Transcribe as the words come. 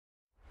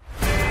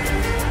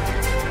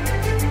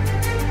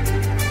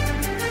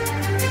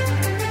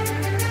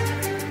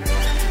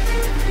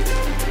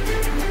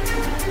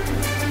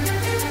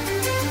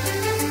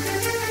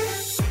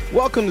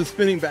Welcome to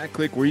Spinning Back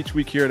Click, where each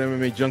week here at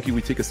MMA Junkie,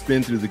 we take a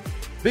spin through the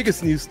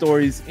biggest news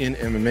stories in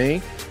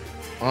MMA.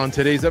 On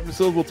today's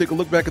episode, we'll take a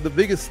look back at the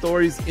biggest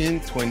stories in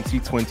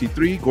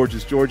 2023.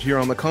 Gorgeous George here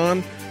on the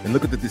con, and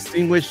look at the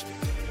distinguished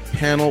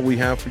panel we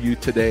have for you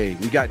today.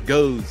 We got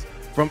Goes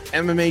from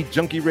MMA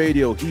Junkie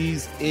Radio.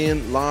 He's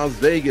in Las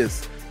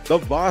Vegas. The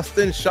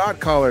Boston Shot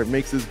Caller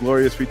makes his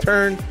glorious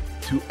return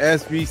to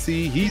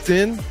SBC. He's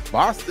in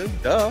Boston,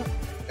 duh.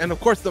 And of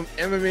course, the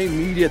MMA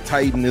media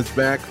titan is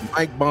back.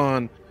 Mike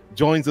Bond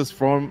joins us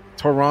from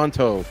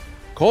Toronto.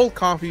 Cold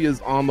coffee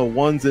is on the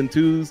ones and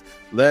twos.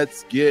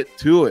 Let's get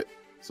to it.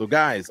 So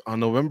guys,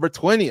 on November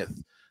 20th,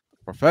 the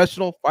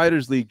Professional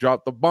Fighters League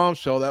dropped the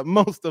bombshell that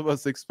most of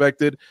us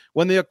expected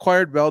when they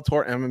acquired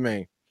Bellator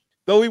MMA.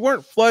 Though we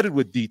weren't flooded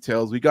with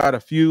details, we got a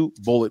few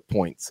bullet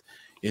points.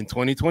 In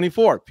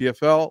 2024,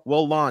 PFL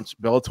will launch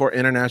Bellator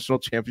International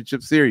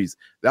Championship Series.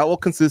 That will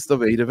consist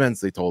of 8 events,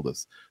 they told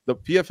us. The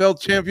PFL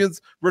champions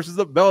versus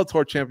the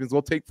Bellator champions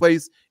will take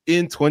place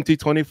in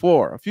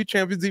 2024. A few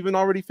champions even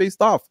already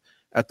faced off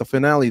at the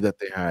finale that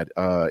they had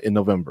in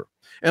November.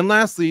 And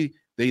lastly,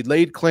 they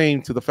laid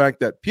claim to the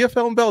fact that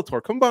PFL and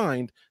Bellator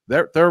combined,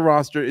 their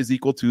roster is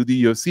equal to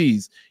the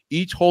UFC's,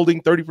 each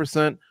holding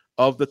 30%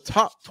 of the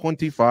top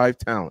 25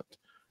 talent.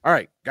 All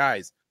right,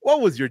 guys.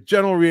 What was your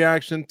general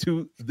reaction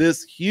to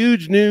this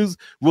huge news?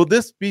 Will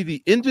this be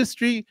the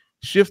industry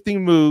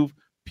shifting move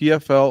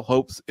PFL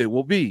hopes it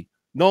will be?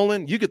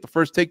 Nolan, you get the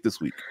first take this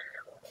week.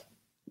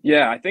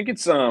 Yeah, I think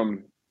there's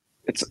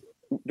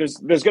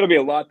going to be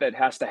a lot that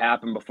has to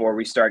happen before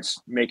we start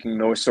making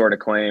those sort of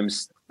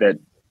claims that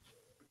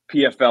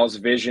PFL's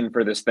vision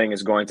for this thing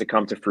is going to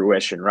come to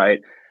fruition,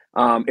 right?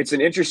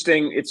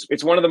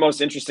 It's one of the most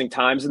interesting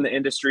times in the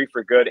industry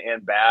for good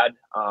and bad.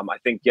 I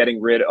think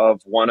getting rid of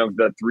one of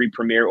the 3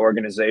 premier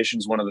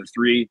organizations, one of the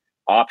 3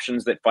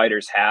 options that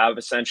fighters have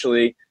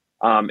essentially,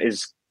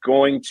 is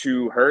going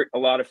to hurt a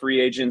lot of free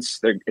agents.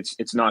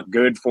 It's not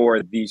good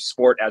for the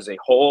sport as a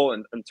whole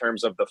in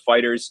terms of the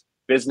fighters'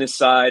 business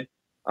side.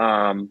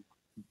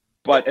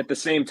 But at the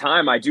same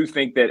time, I do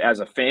think that as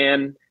a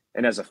fan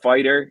and as a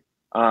fighter,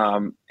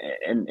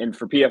 and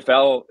for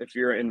PFL, if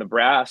you're in the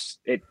brass,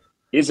 it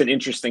is an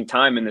interesting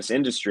time in this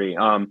industry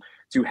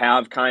to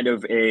have kind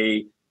of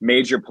a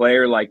major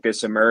player like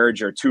this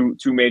emerge, or two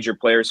major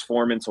players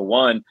form into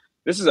one.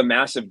 This is a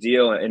massive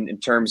deal in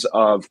terms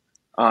of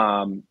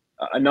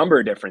a number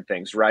of different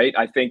things, right?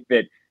 I think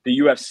that the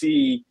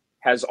UFC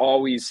has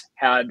always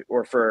had,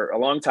 or for a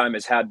long time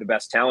has had, the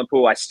best talent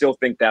pool. I still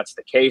think that's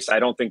the case. I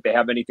don't think they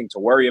have anything to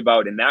worry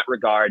about in that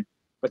regard.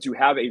 But to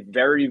have a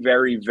very,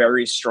 very,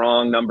 very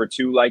strong number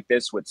 2 like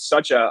this with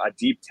such a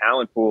deep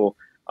talent pool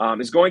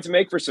is going to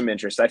make for some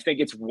interest. I think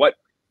it's what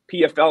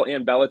PFL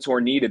and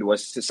Bellator needed,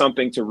 was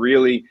something to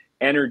really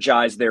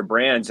energize their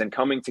brands, and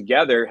coming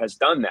together has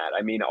done that.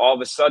 I mean, all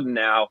of a sudden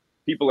now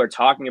people are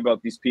talking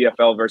about these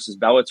PFL versus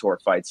Bellator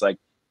fights. Like,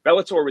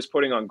 Bellator was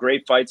putting on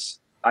great fights,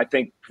 I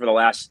think, for the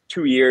last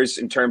 2 years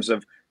in terms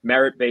of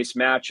merit-based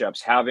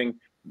matchups,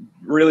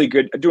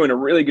 doing a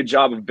really good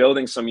job of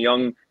building some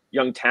young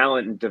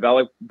talent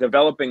and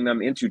developing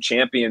them into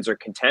champions or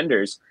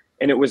contenders.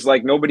 And it was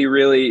like nobody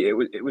really,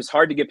 it was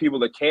hard to get people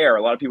to care.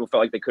 A lot of people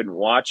felt like they couldn't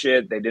watch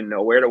it. They didn't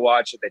know where to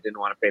watch it. They didn't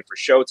want to pay for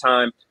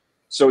showtime.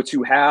 So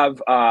to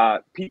have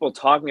people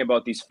talking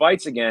about these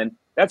fights again,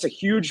 that's a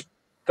huge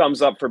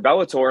thumbs up for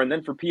Bellator. And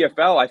then for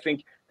PFL, I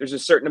think there's a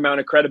certain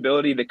amount of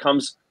credibility that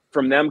comes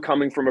from them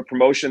coming from a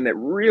promotion that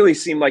really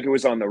seemed like it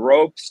was on the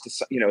ropes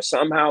to,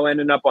 somehow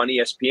ending up on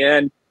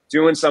ESPN,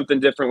 doing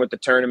something different with the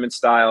tournament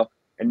style.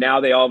 And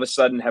now they all of a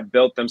sudden have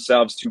built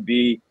themselves to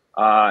be,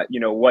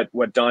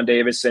 what Don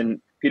Davis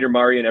and Peter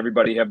Murray and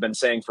everybody have been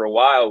saying for a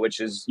while, which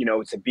is,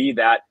 to be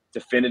that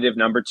definitive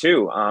number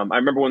 2. I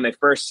remember when they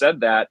first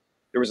said that,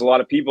 there was a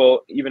lot of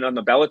people, even on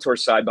the Bellator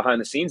side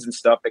behind the scenes and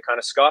stuff, that kind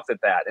of scoffed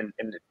at that.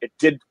 And it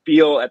did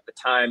feel at the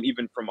time,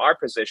 even from our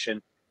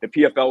position, that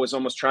PFL was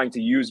almost trying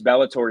to use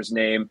Bellator's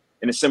name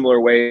in a similar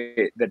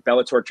way that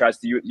Bellator tries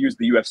to use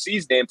the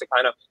UFC's name to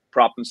kind of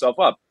prop themselves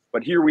up.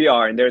 But here we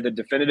are, and they're the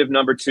definitive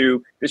number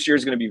 2. This year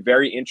is going to be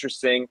very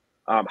interesting.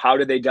 How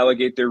do they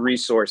delegate their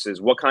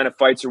resources? What kind of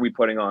fights are we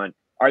putting on?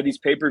 Are these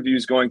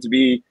pay-per-views going to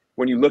be,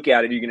 when you look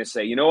at it, you're going to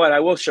say, you know what, I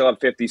will shell up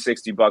 $50,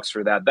 $60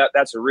 for that.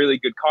 That's a really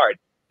good card.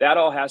 That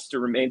all has to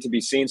remain to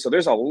be seen. So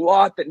there's a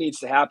lot that needs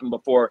to happen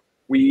before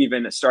we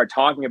even start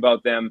talking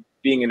about them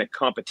being in a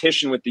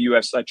competition with the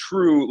UFC, a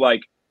true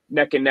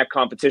neck and neck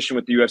competition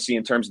with the UFC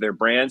in terms of their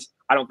brands.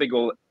 I don't think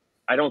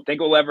it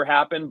will ever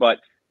happen, but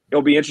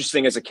it'll be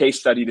interesting as a case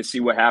study to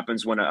see what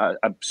happens when a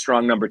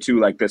strong number 2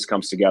 like this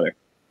comes together.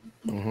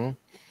 Mm-hmm.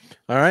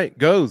 All right,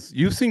 Goes.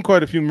 You've seen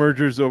quite a few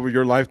mergers over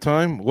your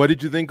lifetime. What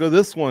did you think of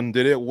this one?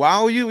 Did it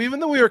wow you? Even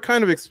though we were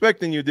kind of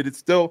expecting you, did it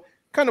still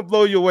kind of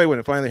blow you away when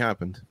it finally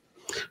happened?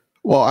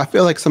 Well, I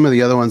feel like some of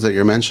the other ones that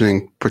you're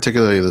mentioning,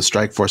 particularly the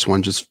Strikeforce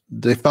one,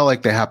 they felt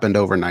like they happened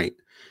overnight.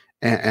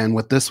 And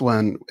with this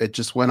one, it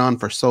just went on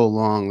for so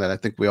long that I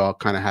think we all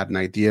kind of had an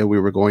idea we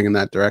were going in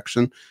that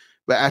direction.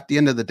 But at the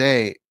end of the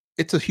day,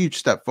 it's a huge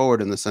step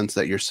forward in the sense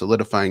that you're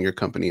solidifying your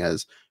company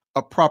as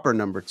a proper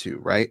number 2,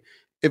 right?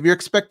 if you're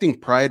expecting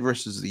Pride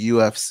versus the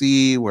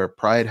UFC, where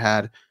Pride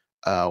had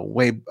a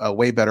way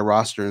better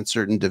roster in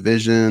certain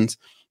divisions,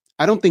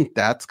 I don't think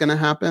that's going to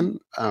happen.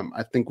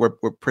 I think we're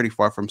pretty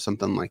far from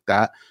something like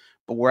that.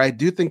 But where I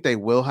do think they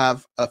will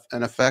have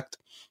an effect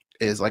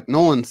is, like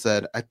Nolan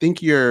said, I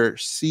think your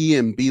C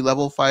and B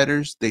level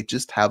fighters, they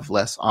just have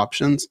less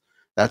options.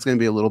 That's going to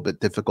be a little bit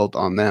difficult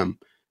on them.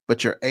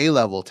 But your A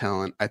level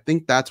talent, I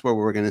think that's where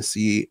we're going to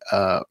see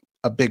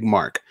a big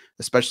mark,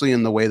 especially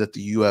in the way that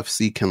the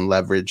UFC can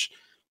leverage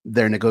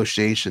their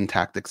negotiation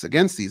tactics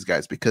against these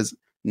guys, because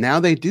now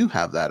they do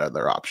have that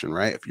other option,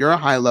 right? If you're a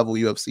high level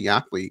UFC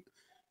athlete,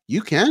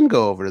 you can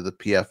go over to the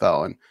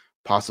PFL and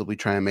possibly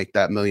try and make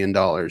that $1 million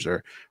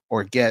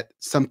or get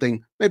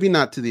something, maybe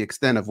not to the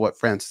extent of what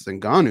Francis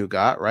Ngannou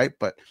got, right?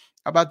 But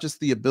how about just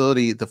the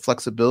ability, the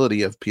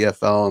flexibility of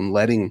PFL and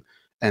letting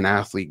an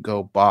athlete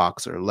go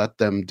box or let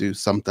them do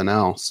something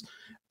else?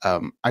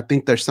 I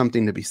think there's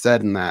something to be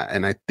said in that.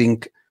 And I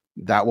think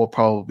that will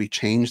probably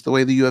change the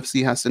way the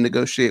UFC has to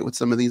negotiate with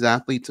some of these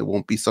athletes. It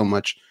won't be so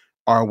much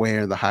our way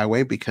or the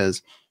highway,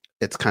 because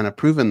it's kind of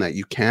proven that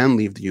you can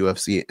leave the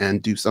UFC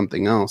and do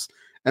something else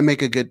and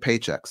make a good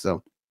paycheck.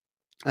 So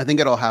I think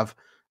it'll have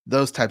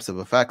those types of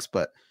effects.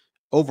 But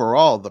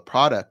overall, the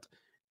product,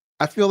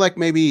 I feel like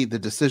maybe the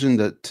decision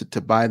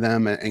to buy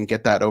them and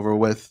get that over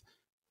with,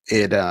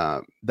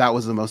 that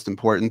was the most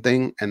important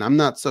thing. And I'm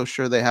not so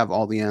sure they have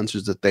all the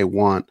answers that they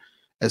want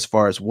as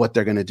far as what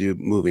they're going to do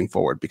moving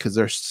forward, because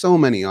there's so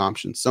many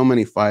options, so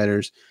many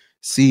fighters,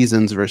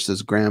 seasons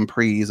versus Grand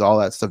Prix, all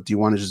that stuff. Do you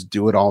want to just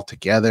do it all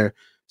together?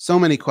 So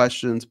many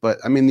questions. But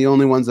I mean, the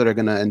only ones that are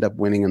going to end up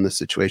winning in this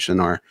situation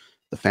are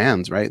the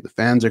fans, right? The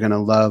fans are going to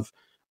love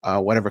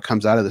whatever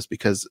comes out of this,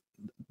 because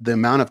the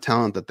amount of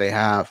talent that they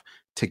have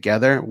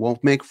together will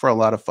make for a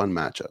lot of fun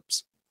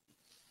matchups.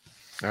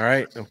 All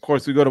right. Of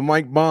course, we go to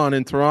Mike Bond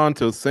in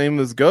Toronto. Same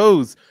as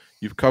goes.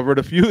 You've covered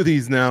a few of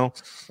these now.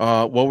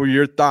 What were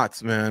your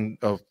thoughts, man,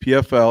 of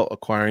PFL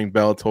acquiring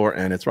Bellator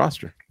and its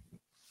roster?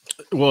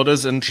 Well, it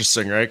is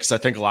interesting, right? Because I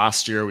think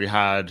last year we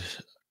had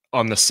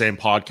on the same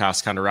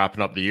podcast, kind of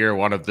wrapping up the year,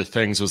 one of the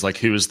things was like,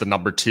 who is the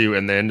number 2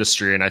 in the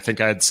industry? And I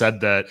think I had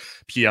said that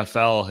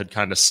PFL had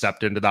kind of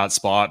stepped into that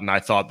spot, and I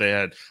thought they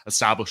had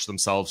established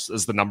themselves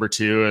as the number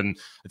 2. And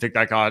I think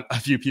that got a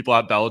few people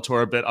at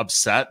Bellator a bit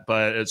upset,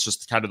 but it's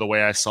just kind of the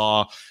way I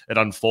saw it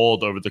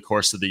unfold over the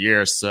course of the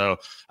year. So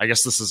I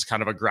guess this is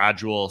kind of a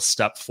gradual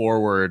step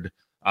forward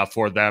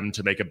for them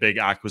to make a big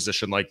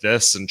acquisition like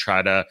this and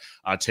try to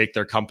take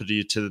their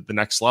company to the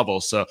next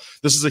level. So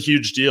this is a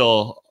huge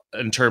deal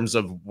in terms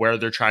of where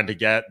they're trying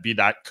to be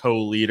that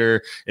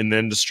co-leader in the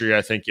industry.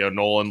 I think,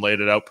 Nolan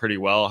laid it out pretty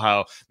well,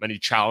 how many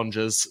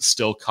challenges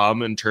still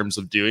come in terms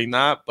of doing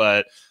that.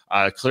 But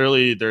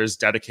clearly there's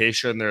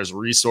dedication, there's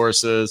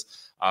resources,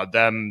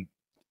 them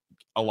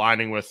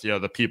aligning with,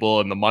 the people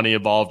and the money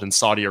involved in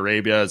Saudi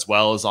Arabia, as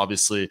well as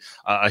obviously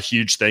a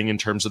huge thing in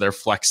terms of their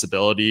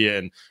flexibility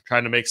and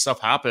trying to make stuff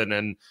happen.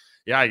 And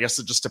yeah, I guess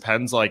it just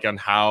depends on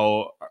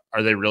how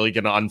are they really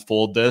going to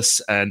unfold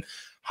this, and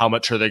how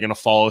much are they going to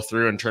follow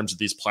through in terms of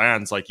these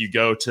plans? Like, you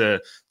go to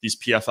these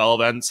PFL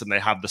events and they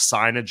have the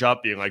signage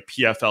up being like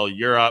PFL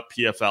Europe,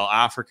 PFL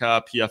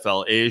Africa,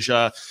 PFL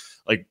Asia.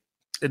 Like,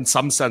 in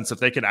some sense, if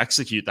they can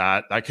execute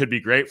that could be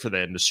great for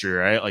the industry,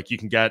 right? Like, you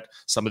can get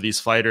some of these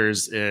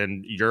fighters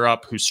in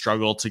Europe who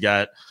struggle to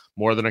get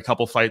more than a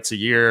couple fights a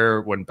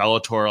year, when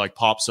Bellator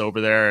pops over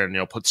there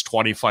and puts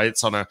 20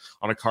 fights on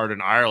a card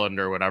in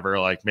Ireland or whatever.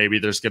 Like, maybe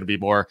there's going to be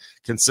more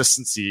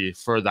consistency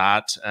for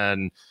that.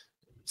 And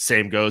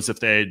same goes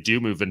if they do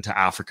move into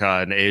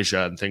Africa and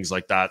Asia and things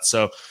like that.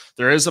 So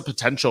there is a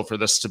potential for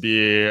this to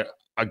be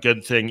a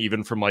good thing,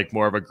 even from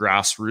more of a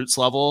grassroots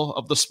level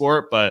of the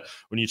sport. But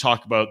when you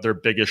talk about their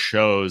biggest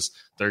shows,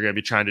 they're going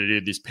to be trying to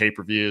do these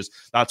pay-per-views.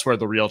 That's where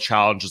the real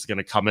challenge is going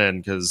to come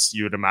in, because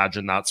you would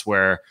imagine that's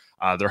where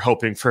they're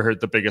hoping for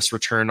the biggest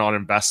return on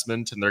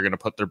investment, and they're going to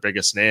put their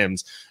biggest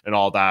names and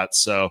all that.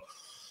 So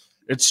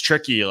it's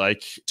tricky,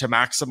 to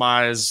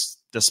maximize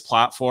this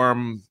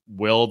platform.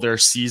 Will their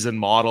season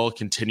model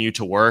continue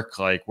to work,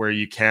 where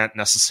you can't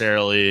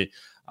necessarily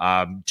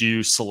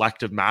do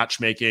selective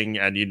matchmaking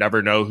and you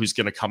never know who's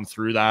going to come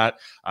through that?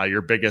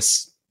 Your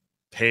biggest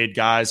paid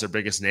guys or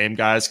biggest name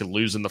guys can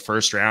lose in the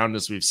first round,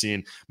 as we've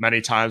seen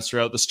many times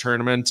throughout this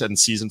tournament and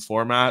season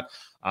format.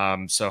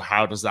 So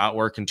how does that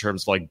work in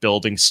terms of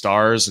building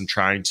stars and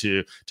trying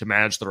to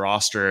manage the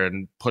roster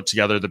and put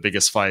together the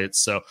biggest fights?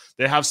 So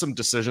they have some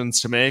decisions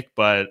to make,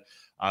 but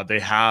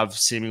they have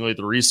seemingly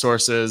the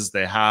resources.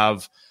 They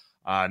have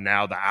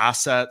now the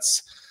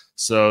assets.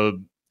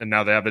 And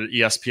now they have an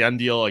ESPN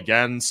deal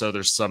again. So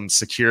there's some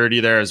security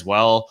there as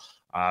well.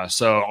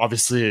 So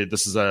obviously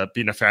this is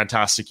been a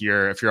fantastic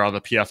year if you're on the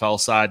PFL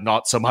side,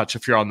 not so much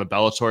if you're on the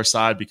Bellator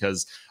side,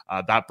 because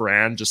that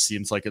brand just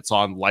seems like it's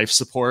on life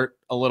support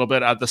a little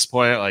bit at this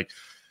point.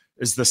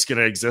 Is this going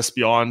to exist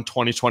beyond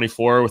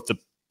 2024 with the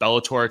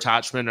Bellator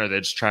attachment? Or are they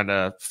just trying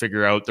to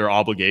figure out their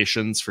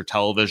obligations for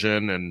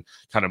television and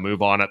kind of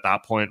move on at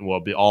that point, and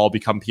we'll all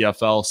become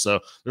PFL?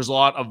 So there's a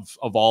lot of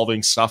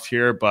evolving stuff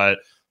here, but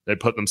they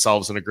put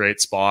themselves in a great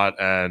spot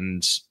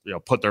and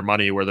put their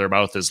money where their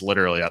mouth is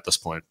literally at this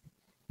point.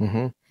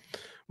 Mm-hmm.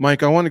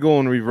 Mike, I want to go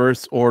in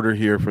reverse order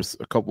here for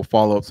a couple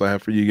follow-ups I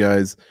have for you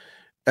guys.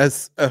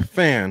 As a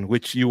fan,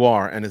 which you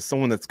are, and as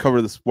someone that's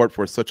covered the sport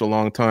for such a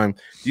long time,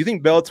 do you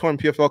think Bellator and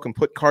PFL can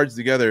put cards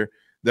together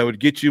that would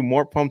get you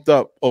more pumped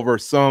up over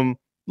some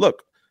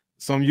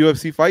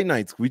UFC fight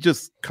nights? We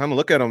just kind of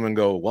look at them and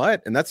go,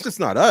 what? And that's just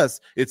not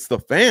us. It's the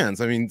fans.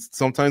 I mean,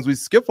 sometimes we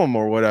skip them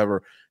or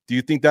whatever. Do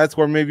you think that's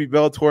where maybe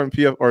Bellator and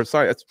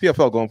it's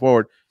PFL going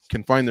forward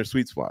can find their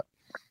sweet spot?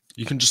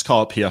 You can just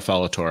call it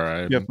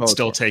PFL-ator. I'm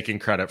still taking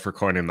credit for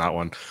coining that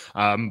one.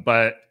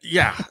 But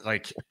yeah,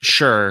 like,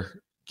 sure,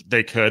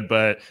 they could,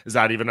 but is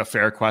that even a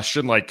fair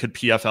question? Like, could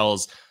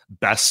PFL's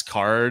best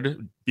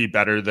card be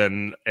better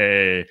than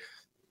a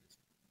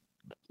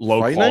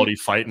low-quality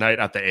fight night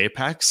at the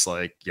Apex?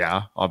 Like,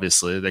 yeah,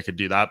 obviously they could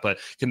do that, but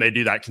can they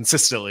do that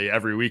consistently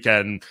every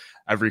weekend,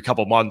 every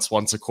couple months,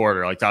 once a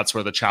quarter? Like, that's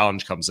where the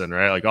challenge comes in,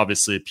 right? Like,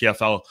 obviously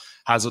PFL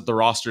has the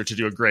roster to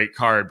do a great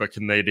card, but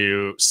can they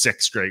do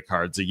 6 great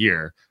cards a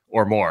year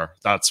or more?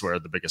 That's where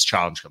the biggest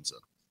challenge comes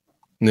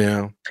in.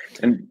 Yeah.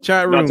 And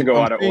chat room, not to go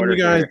out of order,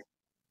 guys.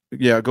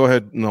 Yeah, go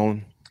ahead,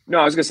 Nolan. No,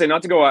 I was going to say,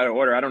 not to go out of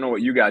order. I don't know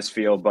what you guys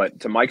feel, but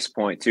to Mike's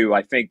point too,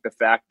 I think the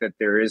fact that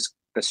there is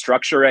the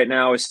structure right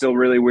now is still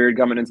really weird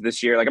coming into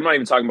this year. Like, I'm not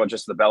even talking about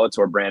just the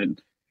Bellator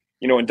brand.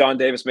 When Don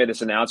Davis made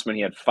this announcement,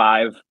 he had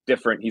 5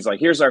 different, he's like,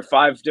 here's our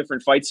 5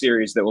 different fight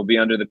series that will be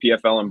under the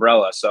PFL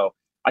umbrella. So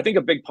I think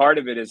a big part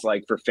of it is,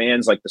 like, for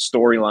fans, like the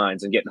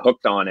storylines and getting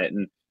hooked on it.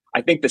 And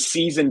I think the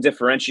season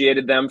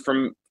differentiated them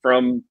from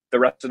the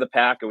rest of the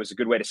pack. It was a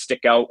good way to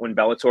stick out when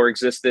Bellator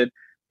existed.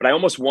 But I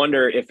almost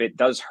wonder if it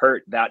does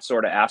hurt that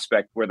sort of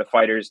aspect where the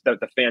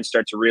fans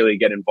start to really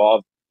get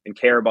involved and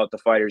care about the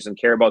fighters and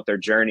care about their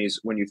journeys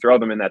when you throw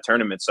them in that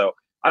tournament. So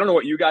I don't know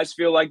what you guys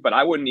feel like, but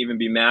I wouldn't even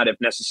be mad if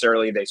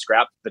necessarily they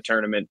scrapped the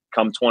tournament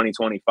come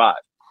 2025.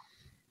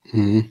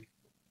 Mm-hmm.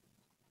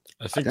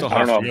 I think they'll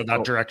have to go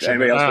that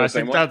direction.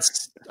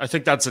 I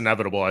think that's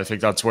inevitable. I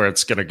think that's where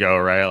it's going to go,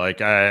 right?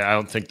 Like, I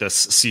don't think this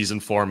season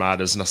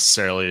format is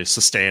necessarily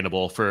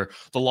sustainable for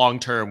the long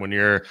term when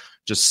you're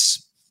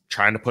just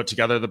trying to put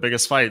together the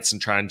biggest fights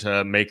and trying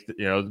to make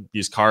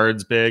these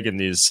cards big and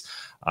these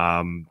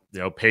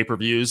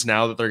pay-per-views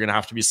now that they're going to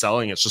have to be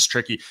selling. It's just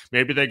tricky.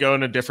 Maybe they go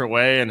in a different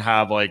way and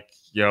have, like,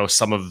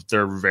 some of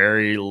their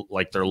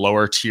their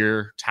lower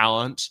tier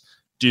talent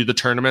do the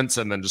tournaments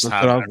and then just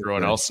have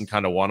everyone else in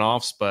kind of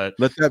one-offs. But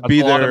let that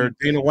be their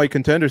Dana White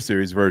Contender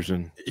Series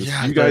version.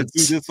 Yeah, you guys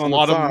do this on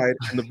the side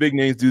and the big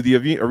names do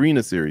the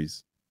Arena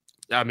Series.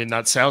 I mean,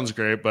 that sounds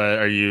great, but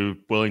are you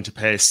willing to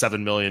pay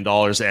 $7 million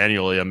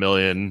annually, $1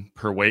 million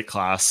per weight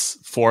class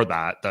for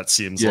that? That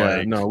seems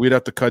no, we'd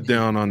have to cut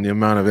down on the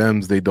amount of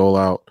M's they dole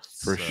out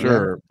for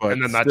sure. But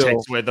and then that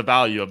takes away the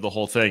value of the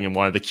whole thing and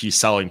one of the key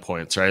selling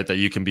points, right? That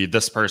you can be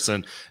this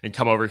person and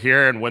come over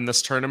here and win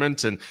this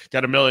tournament and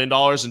get $1 million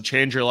and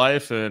change your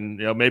life. And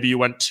maybe you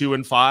went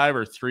 2-5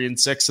 or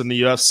 3-6 in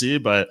the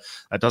UFC, but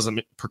that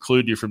doesn't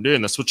preclude you from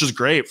doing this, which is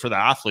great for the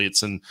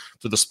athletes and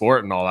for the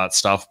sport and all that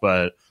stuff.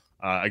 But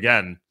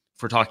again,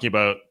 if we're talking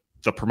about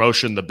the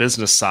promotion, the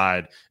business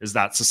side, is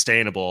that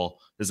sustainable?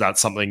 Is that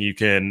something you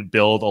can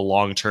build a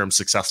long-term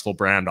successful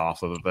brand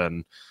off of?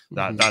 And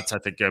that's, I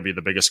think, going to be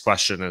the biggest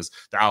question, is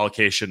the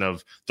allocation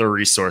of the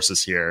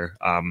resources here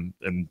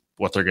and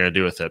what they're going to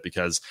do with it.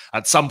 Because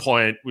at some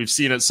point, we've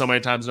seen it so many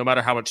times, no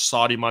matter how much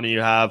Saudi money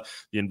you have,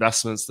 the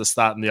investments, this,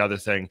 that, and the other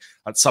thing,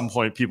 at some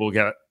point, people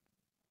get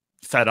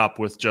fed up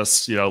with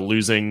just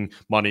losing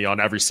money on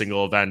every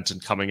single event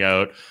and coming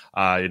out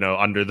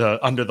under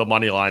the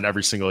money line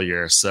every single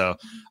year. So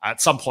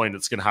at some point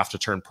it's going to have to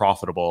turn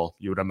profitable,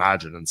 you would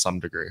imagine, in some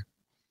degree.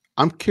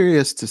 I'm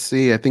curious to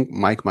see, I think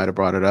Mike might have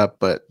brought it up,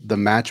 but the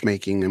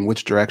matchmaking and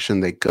which direction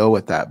they go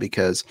with that.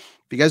 Because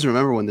if you guys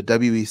remember when the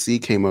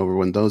WEC came over,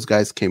 when those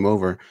guys came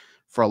over,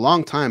 for a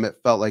long time, it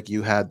felt like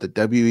you had the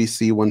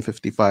WEC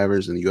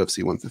 155ers and the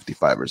UFC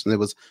 155ers, and it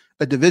was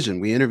a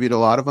division. We interviewed a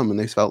lot of them, and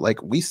they felt like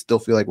we still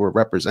feel like we're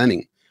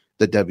representing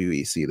the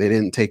WEC. They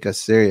didn't take us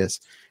serious.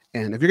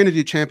 And if you're going to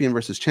do champion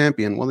versus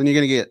champion, well, then you're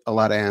going to get a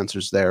lot of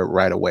answers there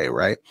right away,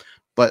 right?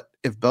 But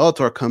if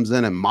Bellator comes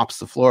in and mops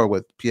the floor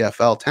with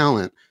PFL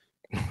talent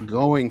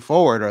going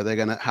forward,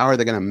 how are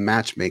they going to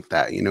match make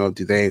that?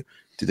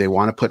 Do they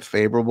want to put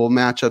favorable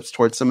matchups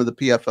towards some of the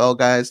PFL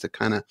guys to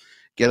kind of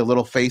get a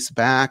little face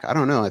back? I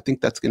don't know. I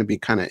think that's going to be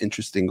kind of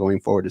interesting going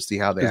forward to see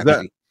how they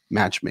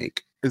match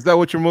make. Is that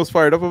what you're most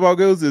fired up about,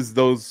 Goes? Is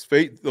those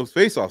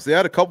face-offs? They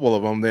had a couple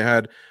of them. They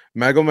had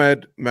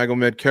Magomed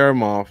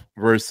Karamov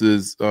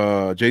versus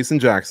Jason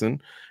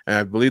Jackson, and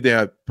I believe they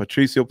had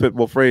Patricio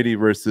Pitbull Frady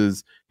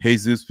versus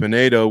Jesus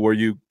Pinedo. Were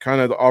you kind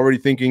of already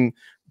thinking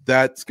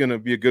that's going to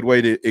be a good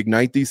way to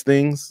ignite these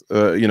things?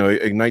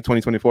 Ignite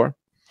 2024.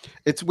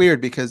 It's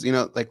weird because,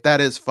 that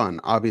is fun,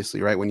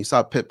 obviously, right? When you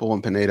saw Pitbull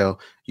and Pinedo,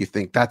 you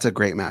think that's a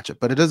great matchup,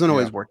 but it doesn't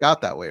always work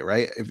out that way,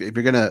 right? If you're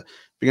gonna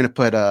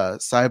put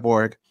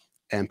Cyborg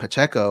and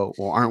Pacheco,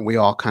 well, aren't we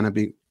all kind of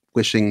be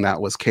wishing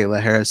that was Kayla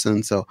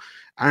Harrison? So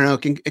I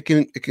don't know.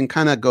 It can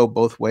kind of go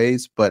both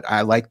ways, but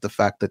I like the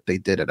fact that they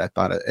did it. I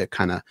thought it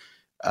kind of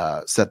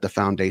set the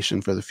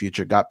foundation for the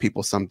future, got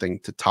people something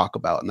to talk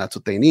about, and that's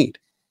what they need.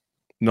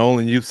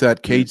 Nolan, you've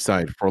sat cage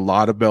side for a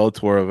lot of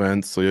Bellator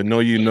events, so you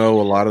know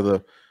a lot of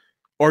the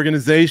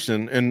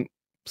organization. And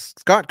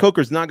Scott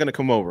Coker's not going to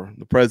come over.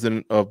 The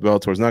president of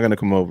Bellator is not going to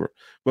come over,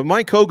 but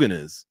Mike Hogan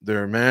is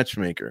their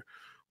matchmaker.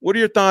 What are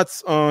your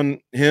thoughts on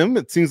him?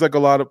 It seems like a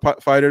lot of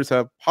fighters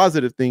have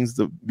positive things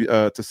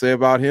to say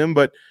about him,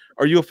 but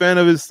are you a fan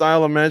of his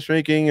style of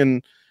matchmaking?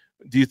 And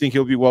do you think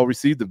he'll be well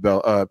received at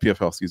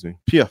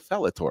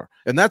PFLator?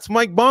 And that's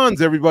Mike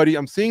Bonds, everybody.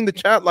 I'm seeing the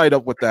chat light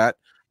up with that.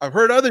 I've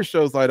heard other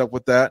shows light up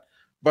with that,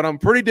 but I'm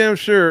pretty damn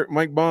sure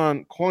Mike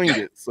Bond coined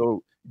it.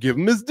 So give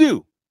him his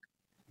due.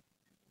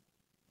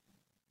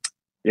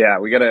 Yeah,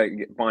 you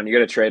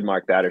gotta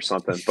trademark that or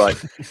something.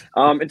 But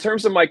in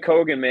terms of Mike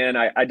Hogan, man,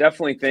 I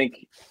definitely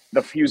think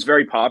he was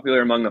very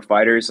popular among the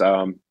fighters.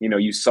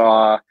 You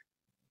saw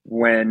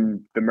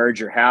when the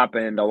merger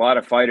happened, a lot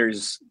of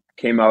fighters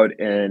came out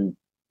and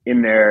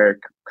in their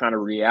kind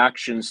of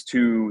reactions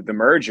to the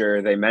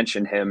merger, they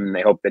mentioned him and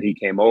they hoped that he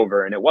came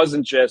over. And it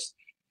wasn't just,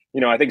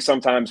 I think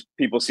sometimes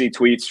people see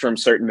tweets from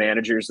certain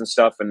managers and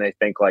stuff and they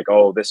think like,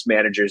 oh, this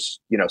manager's,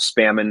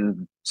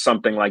 spamming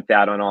something like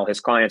that on all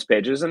his clients'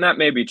 pages. And that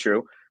may be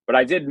true. But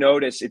I did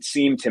notice, it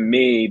seemed to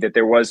me that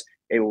there was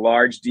a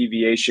large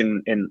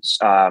deviation in,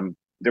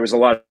 there was a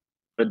lot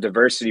of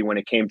diversity when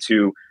it came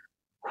to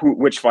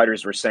which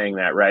fighters were saying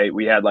that, right?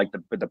 We had like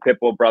the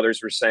Pitbull brothers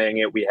were saying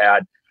it. We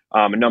had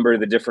a number of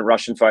the different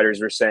Russian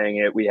fighters were saying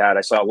it.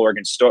 I saw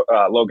Logan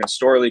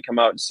Storley come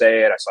out and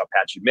say it. I saw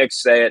Patchy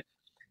Mix say it.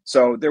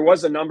 So there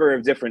was a number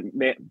of different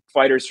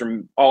fighters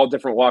from all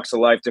different walks of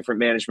life, different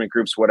management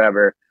groups,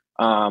 whatever,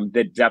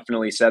 that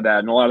definitely said that.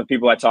 And a lot of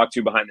people I talked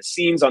to behind the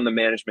scenes on the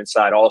management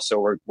side also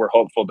were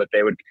hopeful that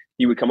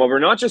he would come over,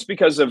 not just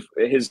because of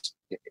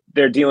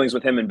their dealings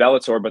with him in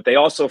Bellator, but they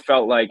also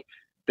felt like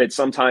that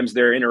sometimes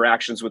their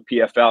interactions with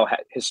PFL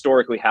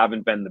historically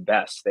haven't been the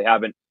best. They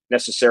haven't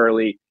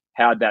necessarily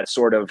had that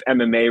sort of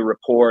MMA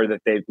rapport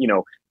that they've,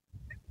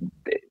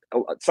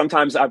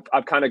 sometimes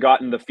I've kind of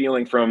gotten the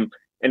feeling from,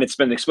 and it's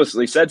been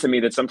explicitly said to me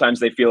that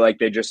sometimes they feel like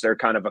they're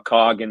kind of a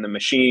cog in the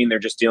machine. They're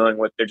just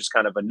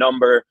kind of a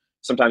number.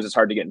 Sometimes it's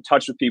hard to get in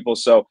touch with people.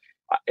 So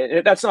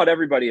that's not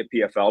everybody at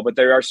PFL, but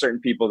there are certain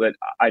people that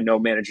I know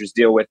managers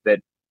deal with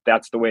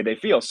that's the way they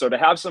feel. So to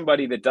have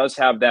somebody that does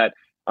have that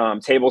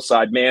table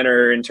side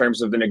manner in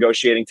terms of the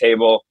negotiating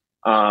table,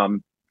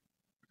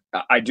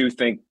 I do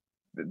think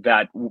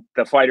that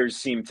the fighters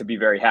seem to be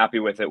very happy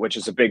with it, which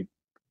is a big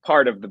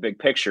part of the big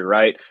picture,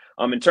 right?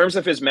 In terms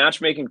of his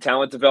matchmaking,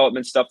 talent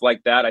development, stuff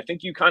like that, I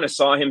think you kind of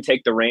saw him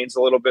take the reins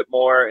a little bit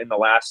more in the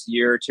last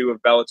year or two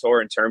of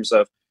Bellator in terms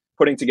of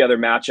putting together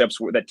matchups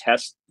that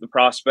test the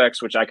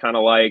prospects, which I kind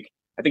of like.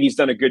 I think he's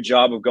done a good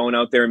job of going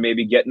out there and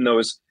maybe getting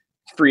those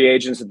free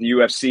agents at the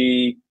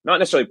UFC, not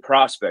necessarily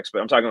prospects,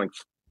 but I'm talking like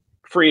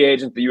free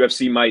agents the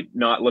UFC might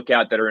not look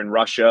at that are in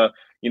Russia,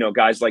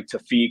 guys like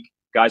Tafik,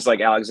 guys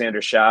like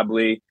Alexander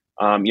Shabley.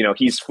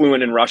 He's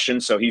fluent in Russian,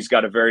 so he's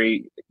got a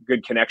very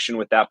good connection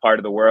with that part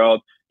of the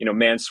world.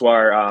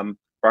 Mansoor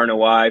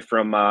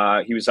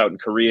Barnawai he was out in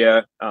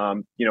Korea,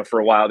 for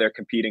a while there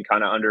competing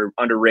kind of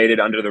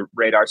underrated, under the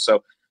radar.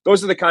 So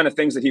those are the kind of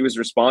things that he was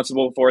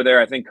responsible for there.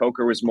 I think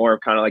Coker was more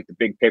of kind of like the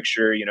big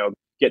picture,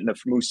 getting the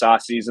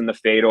Musasis and the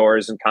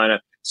Fedors and kind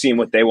of seeing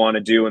what they want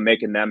to do and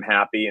making them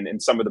happy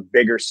and some of the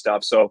bigger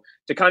stuff. So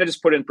to kind of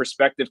just put in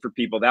perspective for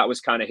people, that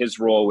was kind of his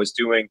role, was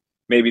doing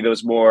maybe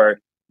those more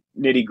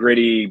nitty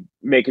gritty,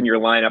 making your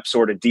lineup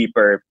sort of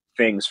deeper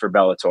things for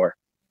Bellator.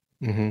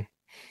 Mm-hmm.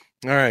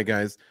 All right,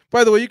 guys.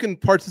 By the way, you can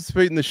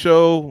participate in the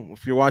show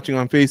if you're watching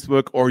on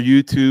Facebook or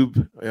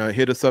YouTube.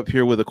 Hit us up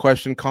here with a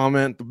question,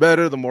 comment. The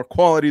better, the more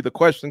quality the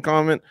question,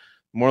 comment,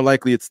 the more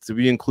likely it's to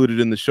be included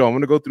in the show. I'm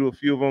going to go through a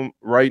few of them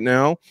right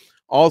now.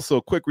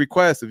 Also, quick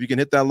request, if you can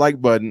hit that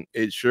like button,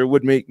 it sure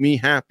would make me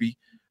happy.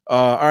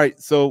 All right,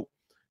 so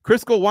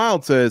Crisco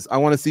Wild says, I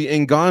want to see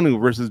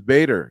Ngannou versus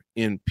Bader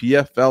in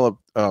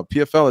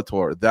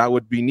PFLator. That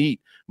would be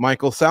neat.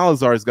 Michael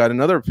Salazar's got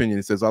another opinion.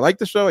 He says, I like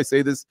the show. I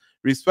say this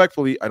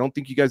respectfully. I don't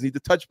think you guys need to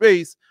touch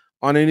base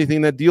on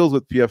anything that deals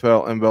with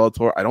PFL and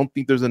Bellator. I don't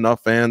think there's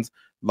enough fans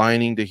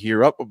lining to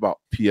hear up about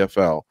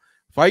PFL.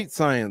 Fight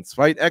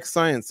X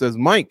Science says,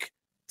 Mike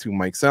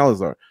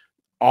Salazar.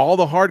 All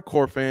the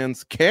hardcore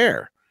fans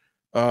care.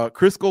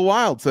 Crisco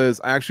Wild says,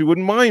 I actually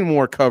wouldn't mind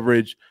more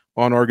coverage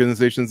on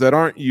organizations that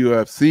aren't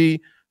UFC.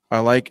 I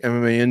like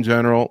MMA in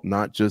general,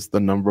 not just the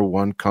number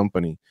one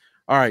company.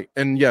 All right.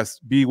 And yes,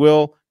 B.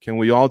 Will, can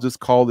we all just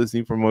call this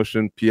new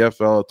promotion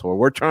PFLator?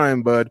 We're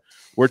trying, bud.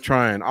 We're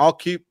trying. I'll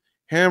keep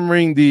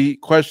hammering the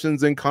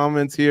questions and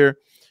comments here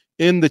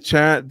in the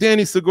chat.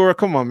 Danny Segura,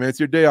 come on, man. It's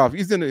your day off.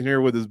 He's in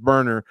here with his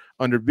burner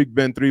under Big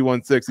Ben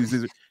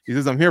 316. He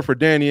says, I'm here for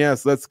Danny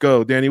S. Let's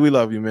go. Danny, we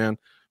love you, man.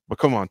 But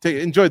come on,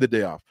 enjoy the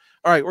day off.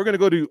 All right, we're going to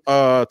go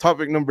to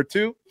topic number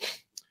 2.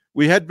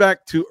 We head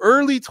back to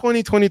early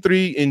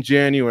 2023 in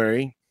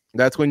January.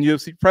 That's when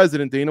UFC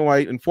president Dana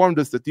White informed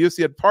us that the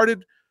UFC had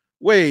parted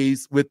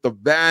ways with the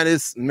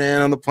baddest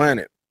man on the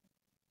planet.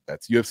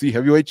 That's UFC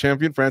heavyweight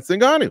champion Francis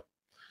Ngannou.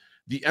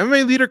 The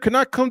MMA leader could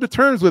not come to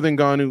terms with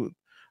Ngannou,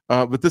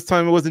 but this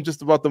time it wasn't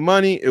just about the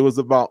money. It was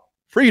about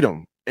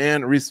freedom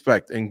and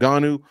respect.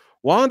 Ngannou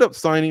wound up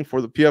signing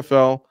for the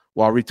PFL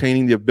while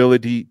retaining the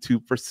ability to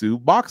pursue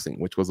boxing,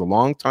 which was a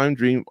long-time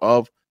dream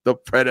of the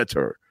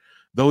Predator.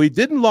 Though he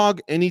didn't log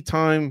any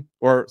time,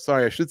 or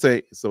sorry, I should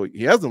say, so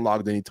he hasn't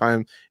logged any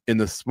time in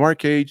the smart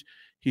cage,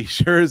 he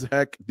sure as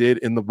heck did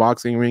in the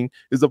boxing ring.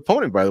 His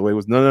opponent, by the way,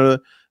 was none other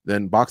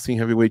than boxing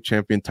heavyweight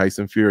champion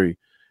Tyson Fury.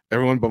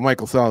 Everyone but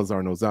Michael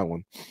Salazar knows that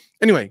one.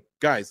 Anyway,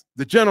 guys,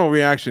 the general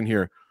reaction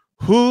here.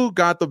 Who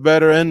got the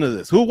better end of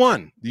this? Who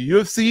won? The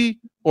UFC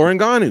or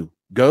Ngannou?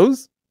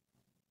 Goes?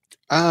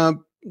 I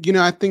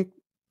think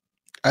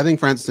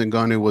Francis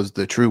Ngannou was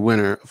the true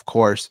winner, of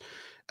course.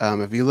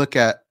 If you look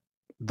at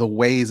the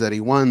ways that he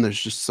won,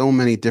 there's just so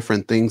many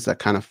different things that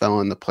kind of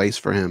fell into place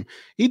for him.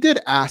 He did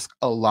ask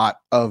a lot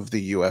of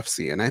the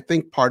UFC, and I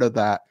think part of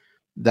that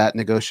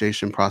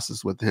negotiation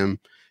process with him,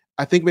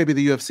 I think maybe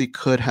the UFC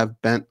could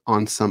have bent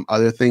on some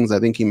other things. I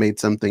think he made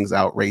some things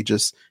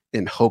outrageous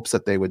in hopes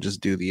that they would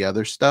just do the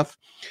other stuff.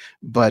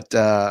 But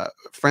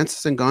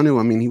Francis Ngannou,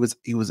 I mean,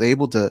 he was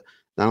able to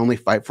not only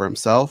fight for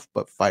himself,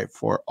 but fight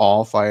for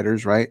all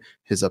fighters, right?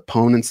 His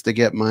opponents to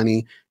get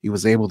money. He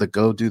was able to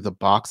go do the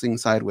boxing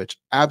side, which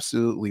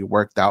absolutely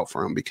worked out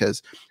for him,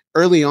 because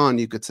early on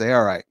you could say,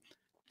 all right,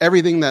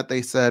 everything that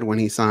they said when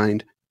he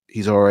signed,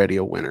 he's already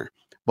a winner.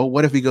 But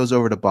what if he goes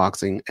over to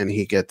boxing and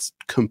he gets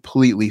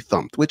completely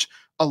thumped, which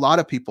a lot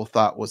of people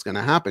thought was going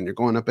to happen. You're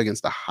going up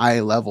against a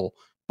high-level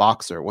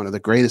boxer, one of the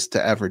greatest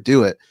to ever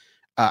do it.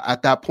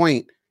 At that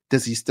point,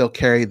 does he still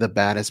carry the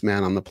baddest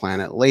man on the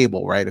planet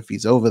label, right? If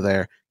he's over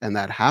there and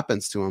that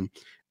happens to him,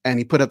 and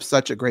he put up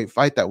such a great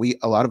fight that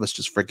a lot of us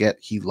just forget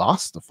he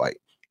lost the fight.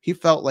 He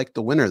felt like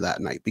the winner that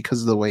night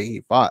because of the way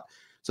he fought.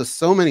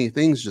 So many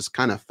things just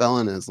kind of fell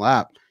in his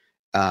lap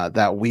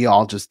that we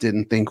all just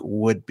didn't think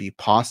would be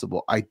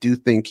possible. I do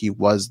think he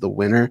was the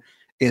winner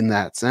in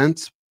that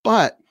sense,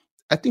 but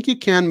I think you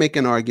can make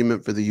an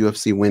argument for the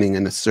UFC winning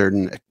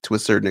to a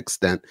certain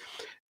extent.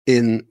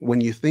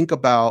 When you think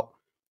about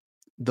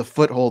the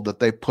foothold that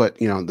they put,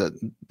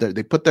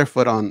 they put their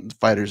foot on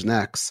fighters'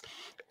 necks,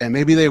 and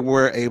maybe they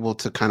were able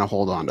to kind of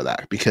hold on to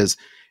that, because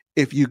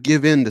if you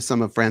give in to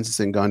some of Francis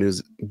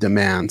Ngannou's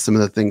demands, some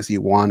of the things he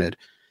wanted,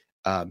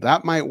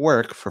 that might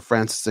work for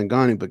Francis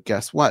Ngannou, but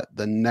guess what?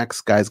 The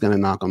next guy's going to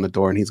knock on the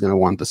door and he's going to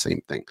want the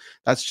same thing.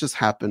 That's just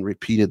happened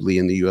repeatedly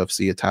in the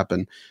UFC. It's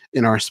happened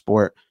in our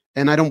sport.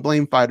 And I don't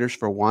blame fighters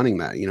for wanting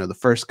that. The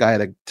first guy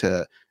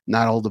to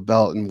not hold the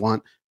belt and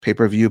want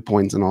pay-per-view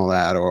points and all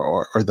that,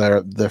 or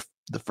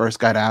the first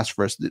guy to ask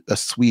for a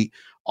suite,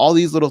 all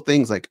these little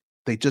things, like,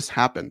 they just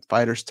happen.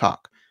 Fighters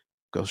talk.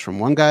 Goes from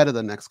one guy to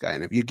the next guy.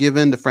 And if you give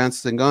in to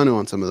Francis Ngannou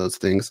on some of those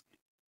things,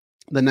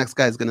 the next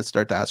guy is going to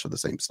start to ask for the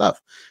same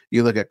stuff.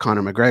 You look at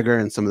Conor McGregor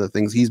and some of the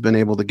things he's been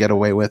able to get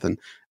away with and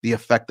the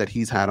effect that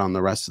he's had on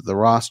the rest of the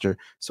roster.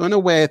 So in a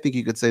way, I think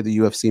you could say the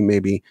UFC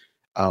maybe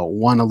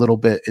won a little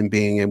bit in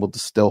being able to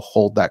still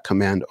hold that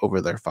command over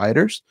their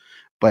fighters.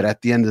 But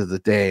at the end of the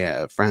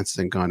day,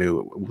 Francis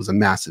Ngannou was a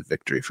massive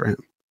victory for him.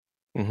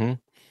 Mm-hmm.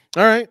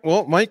 All right.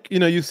 Well, Mike,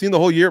 you've seen the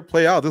whole year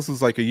play out. This was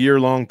like a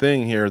year-long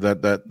thing here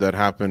that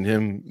happened.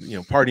 Him,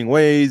 parting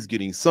ways,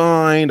 getting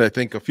signed. I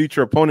think a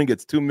future opponent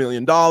gets $2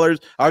 million.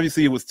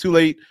 Obviously, it was too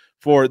late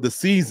for the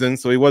season,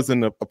 so he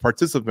wasn't a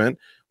participant.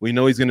 We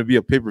know he's going to be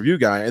a pay-per-view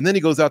guy. And then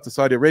he goes out to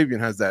Saudi Arabia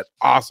and has that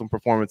awesome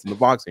performance in the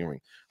boxing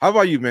ring. How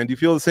about you, man? Do you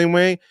feel the same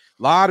way? A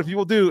lot of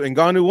people do. And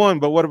Ngannou won,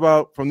 but what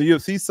about from the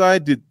UFC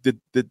side? Did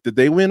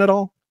they win at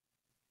all?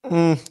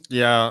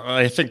 Yeah,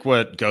 I think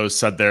what Goes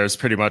said there is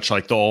pretty much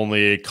like the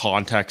only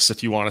context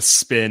if you want to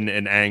spin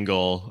an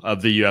angle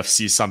of the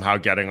UFC somehow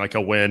getting like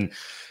a win.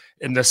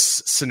 In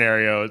this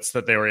scenario, it's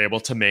that they were able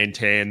to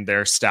maintain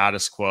their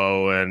status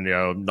quo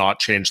and not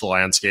change the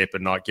landscape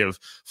and not give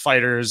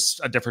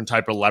fighters a different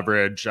type of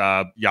leverage,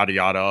 yada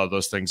yada. All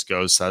those things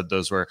Goes said.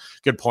 Those were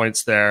good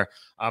points there.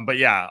 But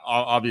yeah,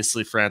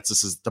 obviously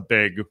Francis is the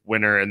big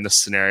winner in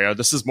this scenario.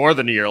 This is more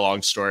than a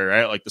year-long story,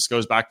 right? Like, this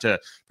goes back to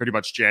pretty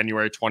much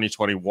January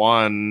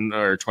 2021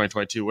 or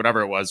 2022,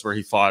 whatever it was, where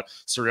he fought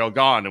Ciryl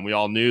Gane. And we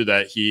all knew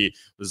that he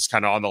was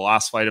kind of on the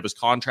last fight of his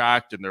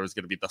contract and there was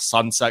going to be the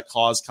sunset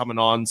clause coming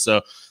on.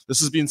 So this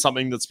has been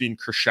something that's been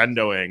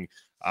crescendoing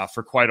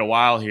for quite a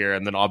while here.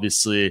 And then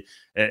obviously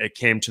it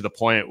came to the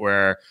point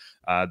where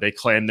they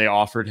claimed they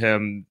offered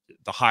him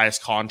the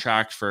highest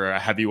contract for a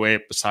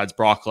heavyweight besides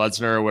Brock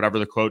Lesnar, or whatever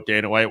the quote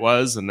Dana White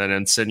was, and then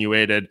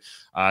insinuated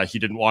he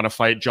didn't want to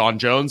fight John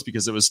Jones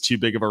because it was too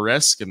big of a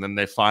risk. And then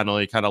they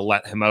finally kind of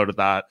let him out of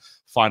that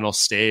final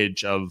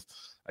stage of,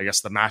 I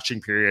guess, the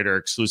matching period or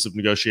exclusive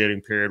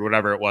negotiating period,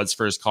 whatever it was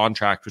for his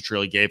contract, which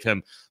really gave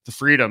him the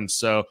freedom.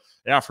 So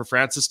yeah, for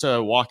Francis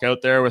to walk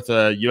out there with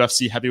a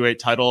UFC heavyweight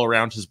title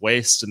around his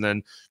waist and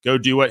then go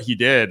do what he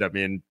did. I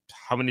mean,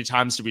 how many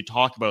times did we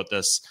talk about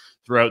this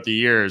throughout the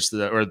years,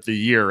 or the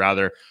year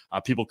rather,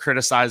 people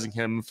criticizing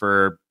him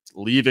for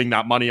leaving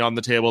that money on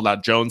the table,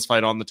 that Jones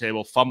fight on the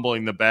table,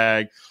 fumbling the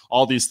bag,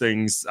 all these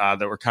things that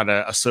were kind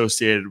of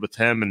associated with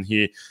him. And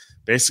he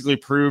basically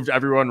proved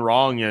everyone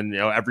wrong in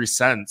every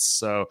sense.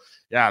 So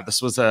yeah,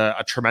 this was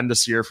a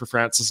tremendous year for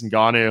Francis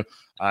Ngannou.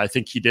 I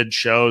think he did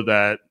show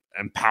that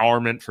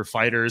empowerment for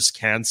fighters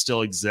can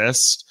still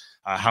exist.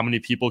 How many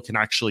people can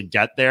actually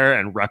get there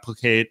and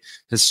replicate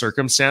his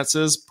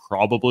circumstances?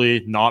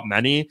 Probably not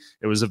many.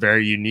 It was a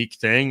very unique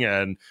thing.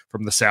 And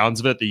from the sounds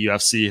of it, the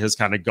UFC has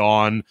kind of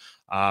gone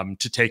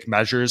to take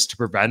measures to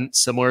prevent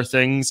similar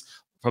things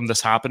from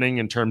this happening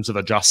in terms of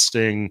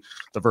adjusting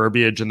the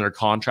verbiage in their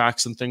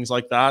contracts and things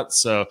like that.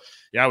 So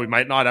yeah, we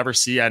might not ever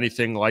see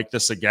anything like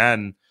this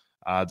again,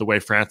 the way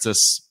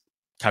Francis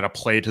kind of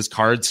played his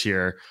cards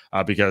here,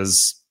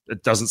 because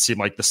it doesn't seem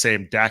like the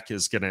same deck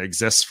is going to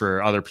exist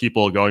for other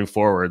people going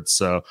forward.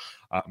 So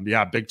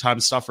yeah, big time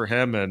stuff for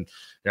him. And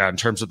yeah, in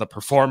terms of the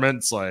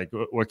performance, like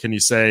what can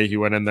you say? He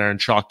went in there and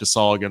chalked us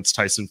all against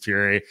Tyson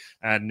Fury.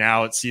 And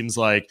now it seems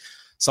like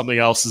something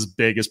else as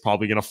big is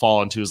probably going to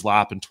fall into his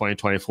lap in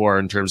 2024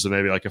 in terms of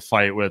maybe like a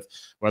fight with,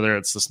 whether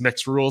it's this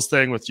mixed rules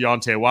thing with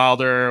Deontay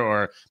Wilder,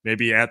 or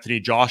maybe Anthony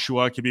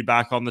Joshua could be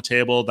back on the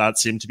table. That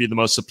seemed to be the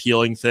most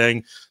appealing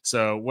thing.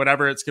 So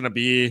whatever it's going to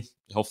be,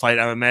 he'll fight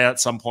MMA at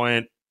some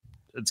point.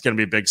 It's going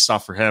to be big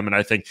stuff for him. And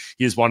I think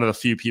he's one of the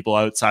few people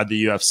outside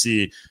the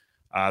UFC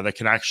that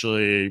can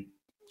actually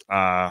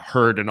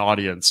herd an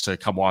audience to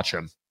come watch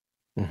him.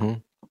 Mm-hmm.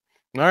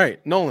 All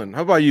right, Nolan,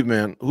 how about you,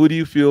 man? Who do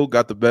you feel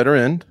got the better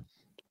end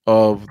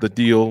of the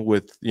deal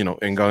with,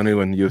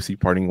 Ngannou and the UFC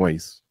parting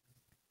ways?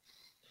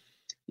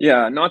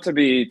 Yeah, not to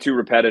be too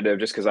repetitive,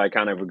 just because I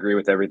kind of agree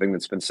with everything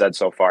that's been said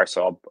so far.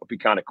 So I'll be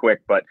kind of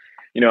quick. But,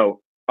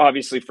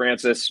 obviously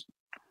Francis,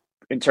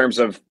 in terms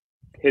of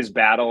his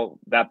battle,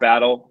 that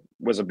battle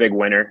was a big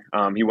winner.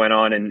 He went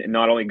on and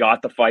not only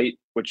got the fight,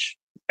 which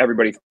I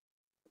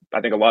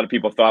think a lot of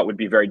people thought would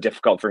be very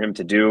difficult for him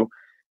to do,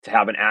 to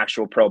have an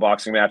actual pro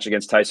boxing match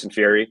against Tyson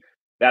Fury.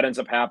 That ends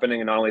up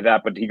happening. And not only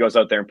that, but he goes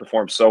out there and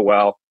performs so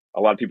well.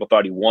 A lot of people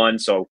thought he won.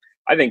 So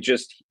I think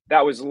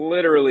that was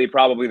literally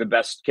probably the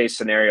best case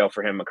scenario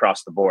for him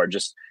across the board.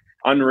 Just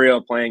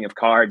unreal playing of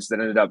cards that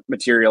ended up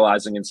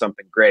materializing in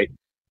something great.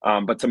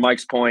 But to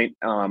Mike's point,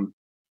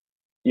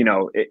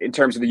 in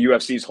terms of the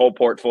UFC's whole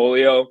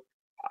portfolio,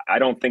 I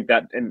don't think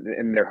that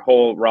in their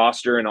whole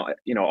roster and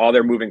all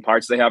their moving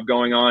parts they have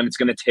going on, it's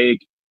going to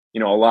take a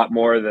lot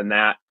more than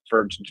that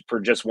for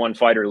just one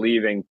fighter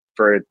leaving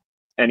for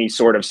any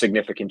sort of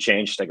significant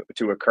change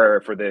to occur,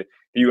 for the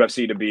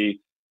UFC to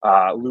be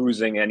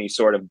losing any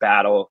sort of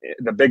battle,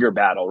 the bigger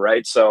battle,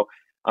 right? So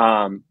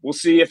we'll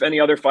see if any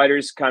other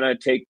fighters kind of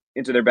take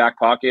into their back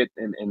pocket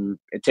and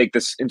take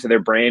this into their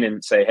brain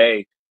and say,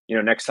 hey,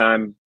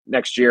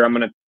 next year I'm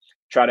going to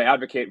try to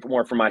advocate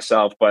more for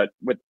myself. But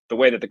with the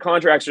way that the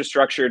contracts are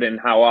structured and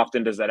how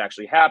often does that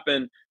actually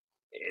happen,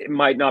 it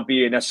might not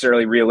be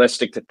necessarily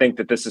realistic to think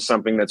that this is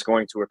something that's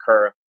going to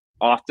occur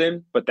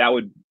often. But that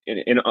would,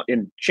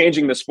 in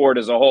changing the sport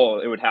as a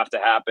whole, it would have to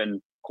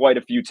happen quite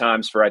a few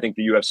times for, I think,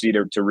 the UFC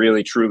to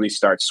really, truly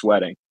start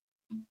sweating.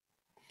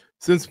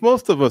 Since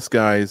most of us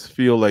guys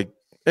feel like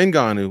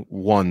Ngannou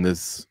won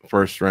this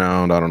first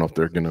round, I don't know if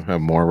they're going to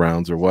have more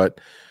rounds or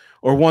what,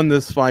 or won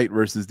this fight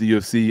versus the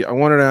UFC, I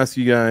wanted to ask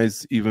you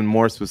guys even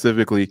more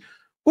specifically,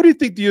 what do you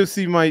think the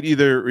UFC might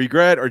either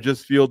regret or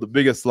just feel the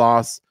biggest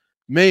loss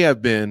may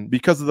have been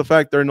because of the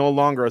fact they're no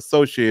longer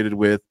associated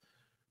with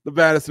the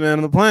baddest man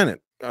on the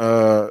planet?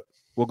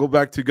 We'll go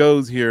back to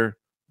Goes here.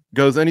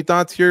 Goes, any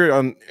thoughts here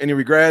on any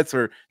regrets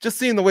or just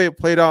seeing the way it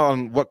played out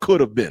on what could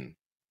have been?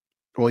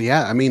 Well,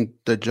 yeah, I mean,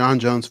 the John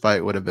Jones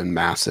fight would have been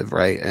massive,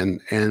 right?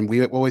 And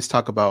we always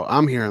talk about,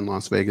 I'm here in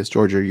Las Vegas,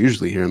 Georgia,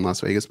 usually here in Las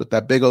Vegas, but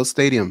that big old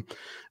stadium,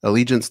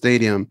 Allegiant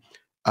Stadium,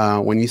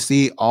 when you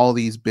see all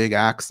these big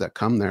acts that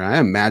come there, I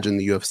imagine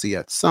the UFC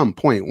at some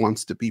point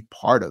wants to be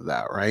part of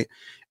that, right?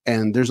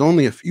 And there's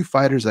only a few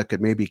fighters that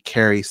could maybe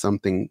carry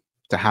something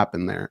to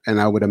happen there. And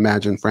I would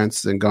imagine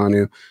Francis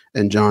Ngannou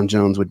and John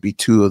Jones would be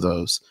two of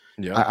those.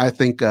 Yeah. I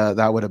think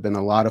that would have been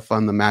a lot of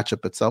fun, the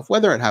matchup itself,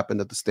 whether it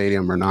happened at the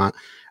stadium or not.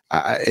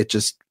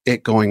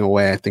 It going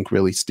away, I think,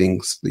 really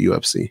stings the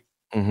UFC.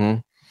 Mm-hmm.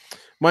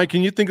 Mike,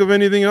 can you think of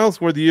anything else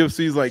where the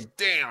UFC is like,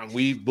 damn,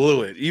 we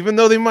blew it? Even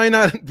though they might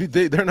not be,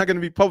 they're not going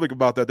to be public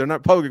about that. They're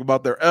not public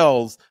about their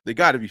L's. They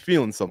got to be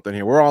feeling something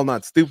here. We're all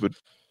not stupid.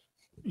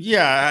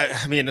 Yeah,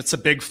 I mean, it's a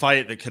big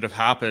fight that could have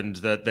happened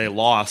that they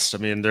lost. I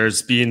mean,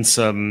 there's been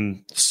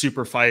some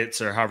super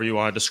fights, or however you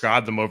want to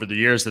describe them, over the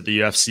years that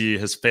the UFC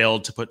has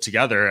failed to put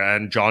together.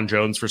 And John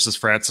Jones versus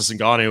Francis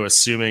Ngannou,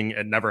 assuming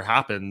it never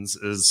happens,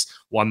 is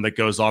one that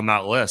goes on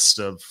that list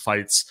of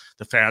fights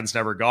the fans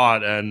never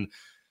got. And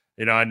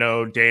I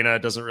know Dana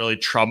doesn't really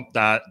trump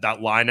that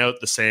line out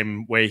the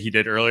same way he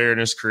did earlier in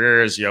his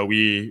career. As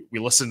we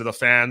listen to the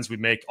fans, we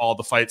make all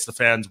the fights the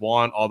fans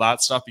want, all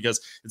that stuff,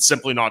 because it's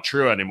simply not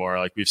true anymore.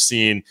 Like, we've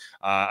seen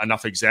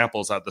enough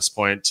examples at this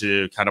point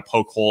to kind of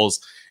poke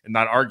holes in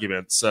that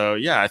argument. So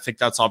yeah, I think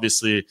that's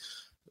obviously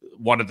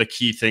one of the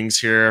key things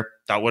here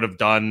that would have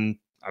done,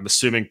 I'm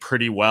assuming,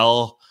 pretty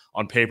well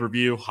on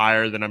pay-per-view,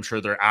 higher than I'm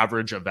sure their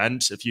average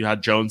event if you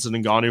had Jones and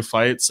Ngannou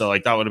fight. So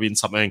like that would have been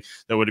something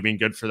that would have been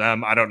good for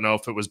them. I don't know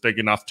if it was big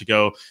enough to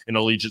go in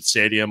Allegiant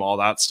Stadium, all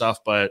that stuff,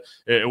 but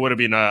it would have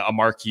been a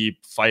marquee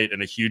fight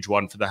and a huge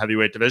one for the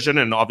heavyweight division,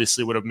 and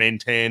obviously would have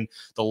maintained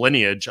the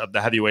lineage of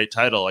the heavyweight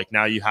title. Like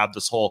now you have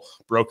this whole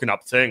broken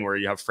up thing where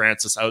you have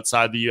Francis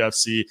outside the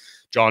UFC,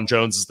 John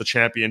Jones is the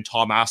champion,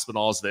 Tom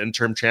Aspinall is the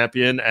interim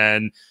champion,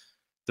 and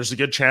there's a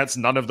good chance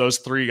none of those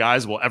three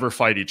guys will ever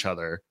fight each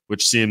other,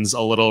 which seems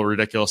a little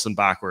ridiculous and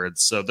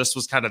backwards. So this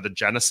was kind of the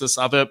genesis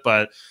of it.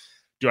 But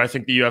do I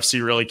think the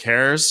UFC really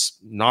cares?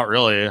 Not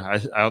really. I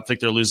don't think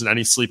they're losing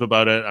any sleep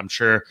about it. I'm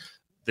sure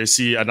they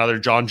see another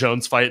John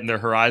Jones fight in their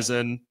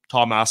horizon.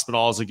 Tom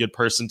Aspinall is a good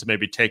person to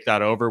maybe take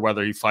that over,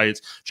 whether he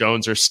fights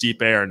Jones or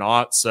Stipe or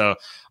not. So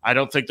I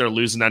don't think they're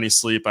losing any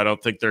sleep. I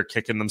don't think they're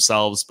kicking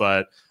themselves,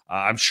 but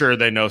I'm sure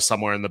they know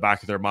somewhere in the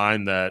back of their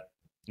mind that,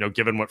 you know,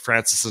 given what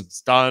Francis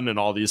has done and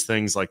all these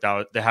things like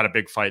that, they had a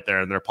big fight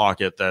there in their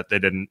pocket that they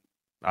didn't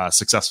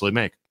successfully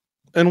make.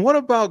 And what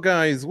about,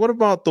 guys, what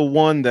about the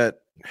one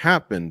that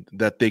happened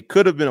that they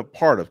could have been a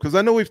part of? Because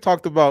I know we've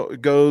talked about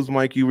it goes,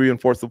 Mike, you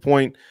reinforced the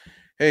point.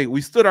 Hey,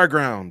 we stood our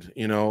ground,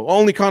 you know,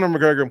 only Conor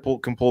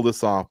McGregor can pull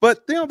this off.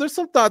 But, you know, there's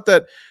some thought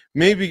that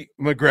maybe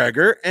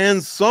McGregor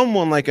and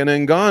someone like an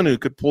Ngannou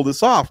could pull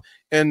this off.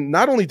 And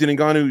not only did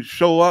Ngannou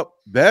show up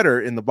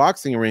better in the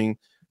boxing ring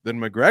than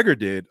McGregor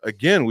did,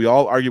 again, we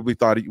all arguably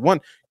thought he won.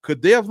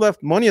 Could they have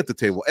left money at the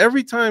table?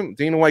 Every time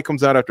Dana White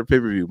comes out after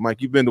pay-per-view,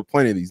 Mike, you've been to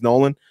plenty of these,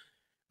 Nolan,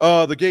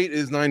 the gate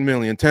is 9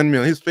 million, 10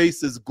 million. His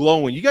face is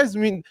glowing. You guys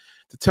mean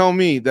to tell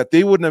me that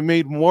they wouldn't have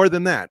made more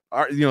than that?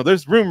 You know,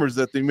 there's rumors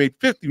that they made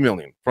 50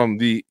 million from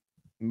the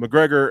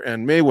McGregor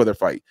and Mayweather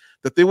fight,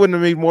 that they wouldn't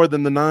have made more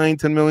than the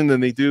 9-10 million than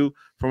they do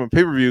from a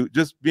pay-per-view,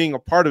 just being a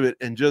part of it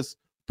and just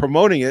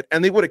promoting it.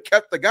 And they would have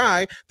kept the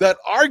guy that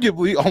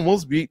arguably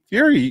almost beat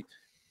Fury.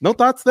 No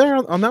thoughts there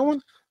on that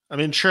one? I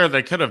mean, sure,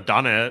 they could have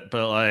done it,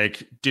 but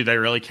like, do they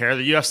really care?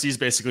 The UFC is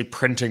basically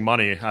printing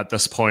money at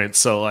this point.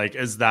 So like,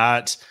 is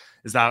that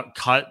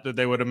cut that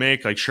they would have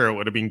made? Like, sure, it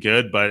would have been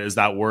good, but is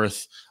that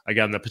worth,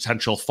 again, the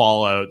potential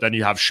fallout? Then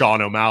you have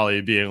Sean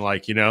O'Malley being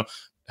like, you know,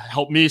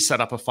 help me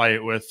set up a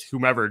fight with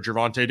whomever,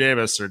 Gervonta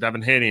Davis or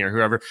Devin Haney or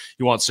whoever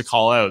he wants to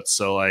call out.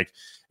 So like,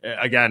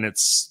 again,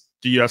 it's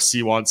the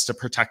UFC wants to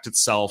protect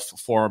itself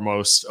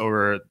foremost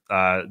over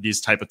these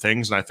type of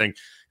things. And I think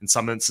in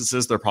some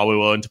instances, they're probably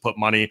willing to put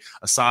money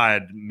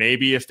aside.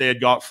 Maybe if they had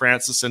got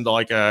Francis into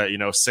like a, you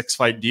know,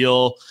 6-fight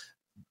deal,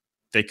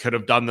 they could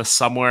have done this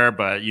somewhere,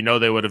 but you know,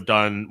 they would have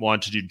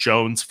wanted to do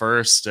Jones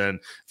first. And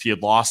if he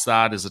had lost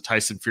that, is a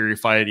Tyson Fury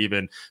fight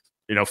even,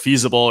 you know,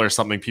 feasible or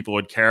something people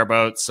would care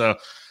about? So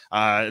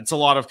it's a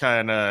lot of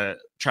kind of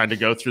trying to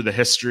go through the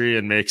history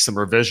and make some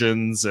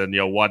revisions and,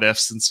 you know, what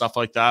ifs and stuff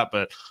like that.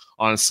 But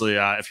honestly,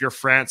 if you're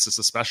Francis,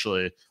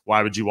 especially,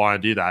 why would you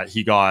want to do that?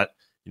 He got,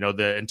 you know,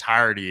 the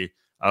entirety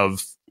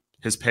of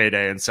his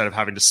payday instead of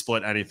having to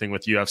split anything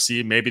with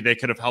UFC. Maybe they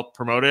could have helped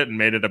promote it and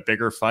made it a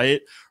bigger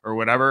fight or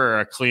whatever, or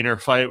a cleaner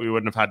fight. We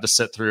wouldn't have had to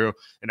sit through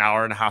an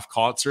hour-and-a-half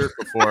concert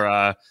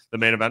before the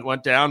main event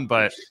went down.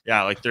 But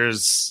yeah, like I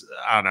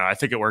don't know. I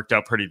think it worked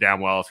out pretty damn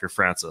well if you're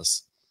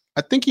Francis.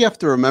 I think you have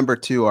to remember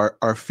too,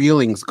 our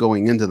feelings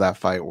going into that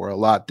fight were a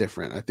lot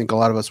different. I think a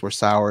lot of us were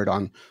soured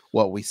on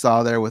what we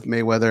saw there with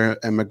Mayweather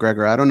and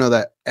McGregor. I don't know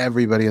that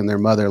everybody and their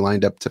mother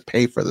lined up to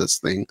pay for this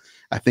thing.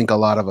 I think a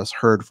lot of us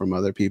heard from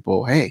other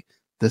people, hey,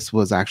 this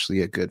was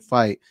actually a good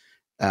fight.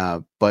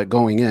 But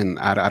going in,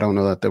 I don't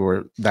know that there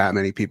were that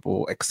many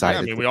people excited.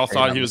 Yeah, I mean, we all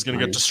thought he was going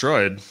to get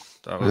destroyed.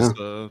 That was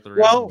the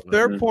well,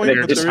 fair point,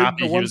 but there is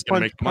the one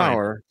punch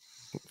power.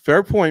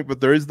 Fair point,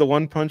 but there is the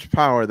one punch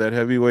power that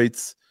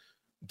heavyweights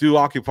do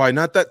occupy.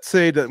 Not that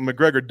say that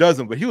McGregor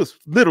doesn't, but he was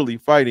literally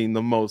fighting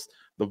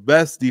the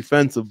best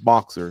defensive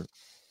boxer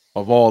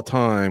of all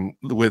time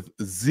with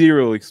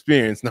zero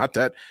experience. Not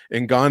that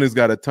Ngannou's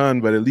got a ton,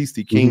 but at least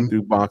he came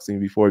through boxing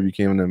before he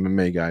became an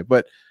MMA guy.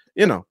 But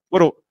you know,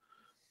 go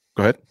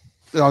ahead.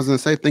 I was going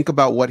to say, think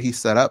about what he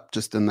set up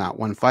just in that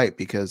one fight,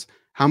 because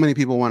how many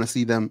people want to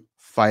see them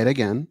fight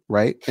again,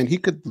 right? And he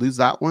could lose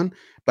that one,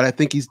 but I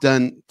think he's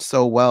done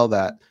so well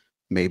that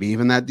maybe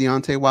even that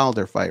Deontay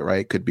Wilder fight,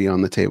 right, could be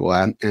on the table.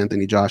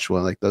 Anthony Joshua,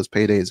 like those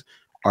paydays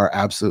are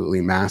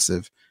absolutely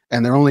massive,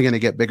 and they're only going to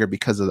get bigger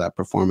because of that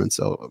performance.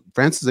 So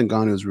Francis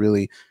Ngannou has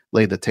really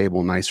laid the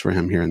table nice for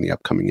him here in the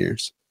upcoming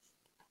years.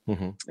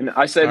 And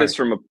I say this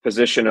from a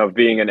position of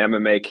being an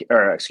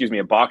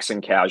a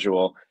boxing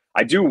casual.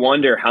 I do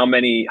wonder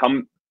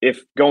if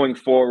going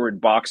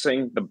forward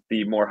boxing,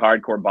 the more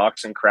hardcore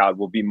boxing crowd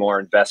will be more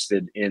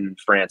invested in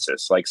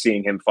Francis, like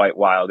seeing him fight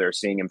Wilder,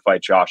 seeing him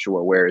fight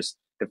Joshua, whereas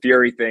the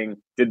Fury thing,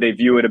 did they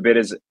view it a bit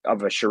as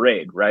of a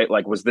charade, right?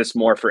 Like, was this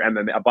more for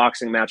MMA, a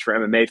boxing match for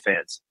MMA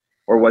fans,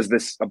 or was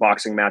this a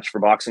boxing match for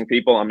boxing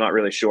people? I'm not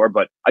really sure,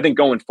 but I think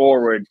going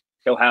forward,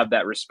 he'll have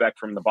that respect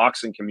from the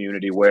boxing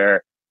community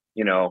where,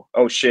 you know,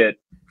 oh shit,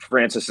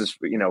 Francis is,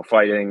 you know,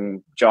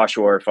 fighting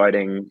Joshua or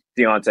fighting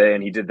Deontay,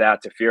 and he did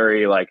that to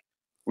Fury. Like,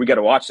 we got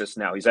to watch this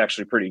now. He's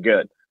actually pretty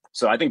good.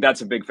 So I think that's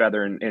a big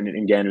feather in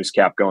Ngannou's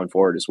cap going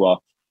forward as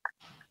well.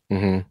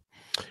 Mm-hmm.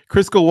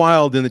 Crisco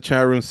Wild in the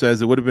chat room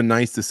says it would have been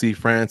nice to see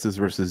Francis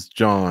versus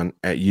John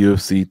at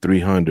UFC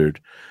 300.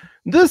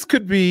 This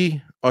could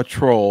be a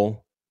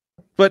troll,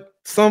 but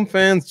some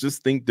fans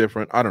just think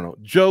different. I don't know.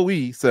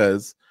 Joey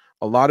says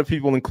a lot of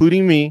people,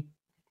 including me,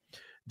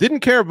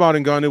 didn't care about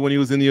Ngannou when he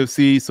was in the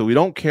UFC, so we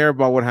don't care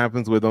about what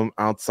happens with him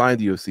outside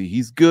the UFC.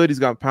 He's good, he's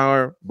got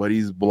power, but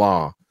he's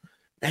blah.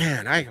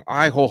 Man,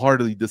 I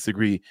wholeheartedly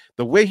disagree.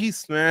 The way he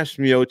smashed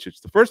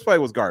Miocic, the first fight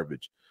was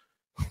garbage.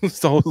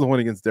 So was the one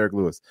against Derek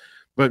Lewis.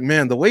 But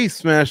man, the way he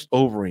smashed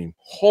Overeem,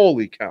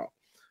 holy cow.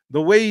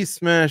 The way he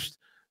smashed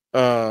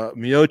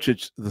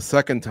Miocic the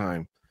second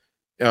time,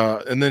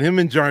 and then him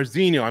and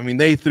Jairzinho, I mean,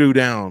 they threw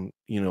down,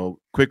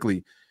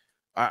 quickly.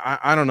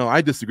 I don't know.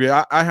 I disagree.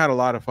 I had a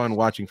lot of fun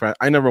watching Francis.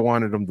 I never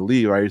wanted him to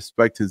leave. I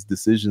respect his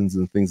decisions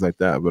and things like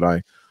that, but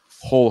I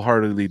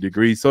wholeheartedly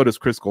agree. So does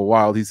Crisco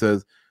Wild. He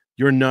says,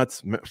 "You're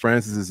nuts.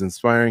 Francis is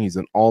inspiring. He's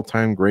an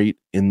all-time great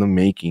in the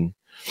making."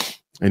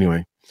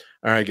 Anyway.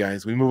 All right,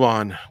 guys, we move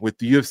on with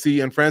the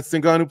UFC and Francis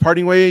Ngannou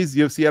parting ways.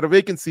 UFC had a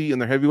vacancy in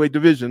their heavyweight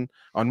division.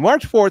 On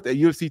March 4th at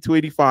UFC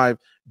 285,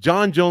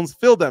 John Jones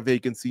filled that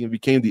vacancy and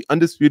became the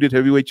undisputed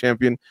heavyweight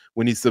champion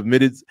when he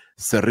submitted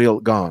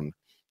Ciryl Gane.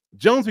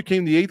 Jones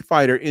became the 8th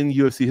fighter in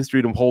UFC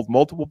history to hold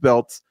multiple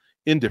belts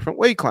in different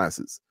weight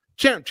classes.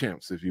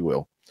 Champs, if you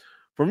will.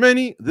 For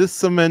many, this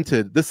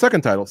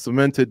second title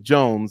cemented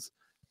Jones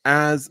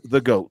as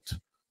the GOAT.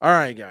 All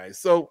right, guys,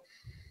 so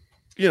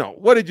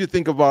what did you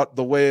think about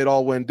the way it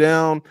all went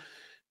down?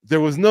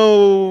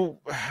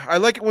 I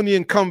like it when the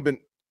incumbent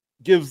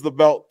gives the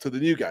belt to the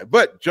new guy,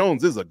 but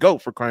Jones is a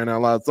GOAT, for crying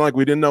out loud. It's not like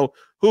we didn't know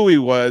who he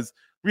was.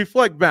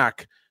 Reflect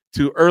back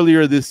to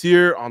earlier this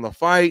year on the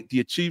fight, the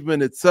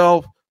achievement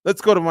itself.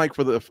 Let's go to Mike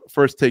for the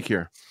first take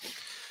here.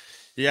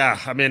 Yeah,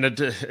 I mean, it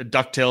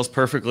ducktails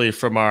perfectly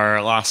from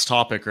our last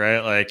topic, right?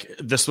 Like,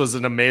 this was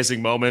an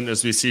amazing moment,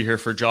 as we see here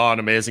for John,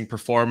 amazing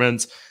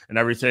performance and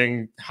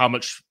everything. How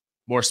much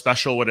more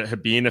special would it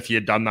have been if he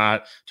had done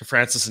that to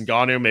Francis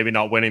Ngannou? Maybe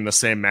not winning the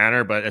same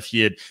manner, but if he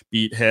had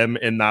beat him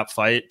in that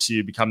fight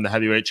to become the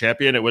heavyweight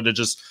champion, it would have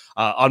just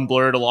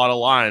unblurred a lot of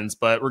lines.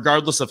 But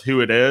regardless of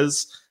who it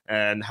is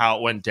and how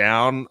it went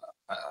down,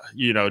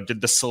 did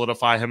this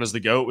solidify him as the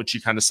GOAT, which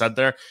you kind of said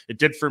there? It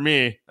did for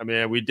me. I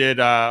mean, we did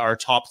our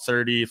top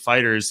 30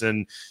 fighters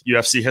in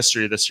UFC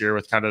history this year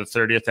with kind of the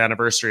 30th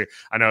anniversary.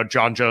 I know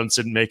John Jones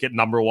didn't make it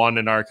number one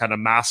in our kind of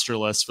master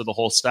list for the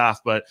whole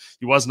staff, but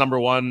he was number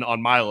one on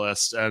my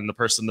list and the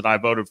person that I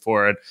voted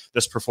for. And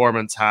this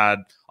performance had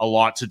a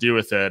lot to do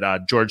with it.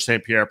 George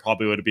St. Pierre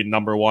probably would have been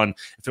number one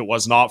if it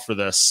was not for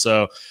this.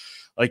 So,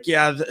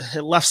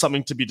 it left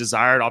something to be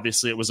desired.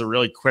 Obviously, it was a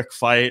really quick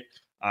fight.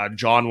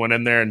 John went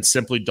in there and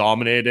simply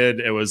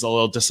dominated. It was a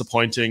little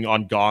disappointing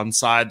on Gane's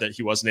side that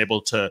he wasn't able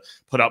to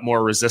put up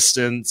more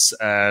resistance.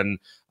 And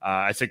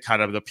I think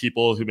kind of the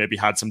people who maybe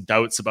had some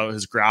doubts about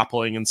his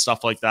grappling and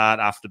stuff like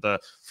that after the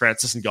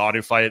Francis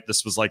Ngannou fight,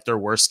 this was like their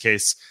worst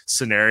case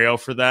scenario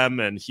for them.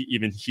 And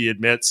he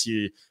admits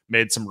he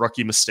made some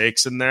rookie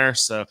mistakes in there.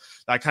 So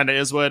that kind of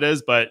is what it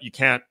is, but you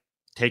can't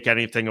take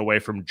anything away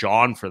from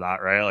John for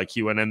that, right? Like,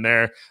 he went in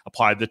there,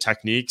 applied the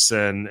techniques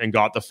and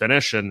got the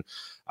finish, and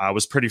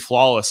was pretty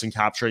flawless in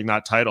capturing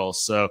that title.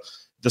 So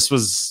this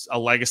was a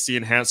legacy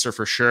enhancer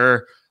for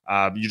sure.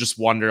 You just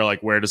wonder,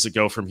 where does it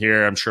go from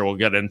here? I'm sure we'll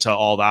get into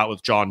all that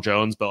with John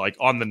Jones, but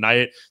on the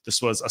night,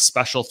 this was a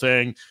special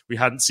thing. We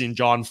hadn't seen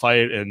John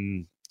fight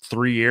in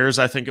 3 years,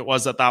 I think it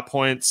was at that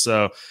point.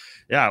 So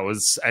yeah, it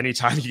was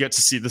anytime you get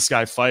to see this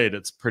guy fight,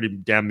 it's pretty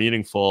damn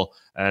meaningful.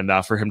 And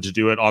for him to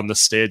do it on the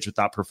stage with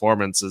that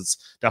performance is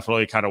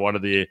definitely kind of one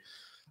of the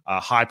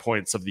high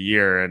points of the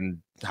year. And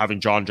having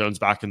John Jones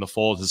back in the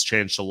fold has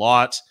changed a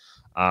lot.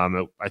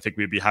 I think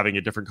we'd be having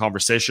a different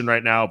conversation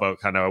right now about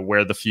kind of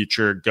where the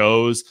future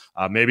goes.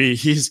 Maybe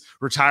he's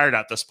retired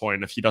at this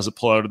point if he doesn't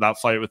pull out of that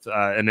fight with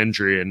an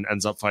injury and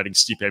ends up fighting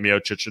Stipe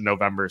Miocic in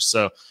November.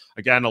 So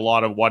again, a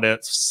lot of what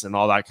ifs and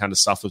all that kind of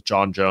stuff with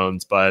John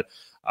Jones. But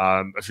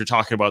if you're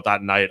talking about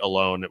that night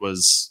alone, it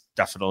was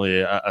definitely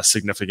a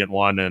significant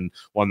one, and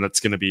one that's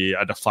going to be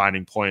a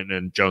defining point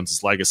in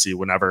Jones's legacy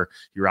whenever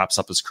he wraps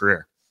up his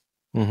career.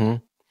 Mm-hmm.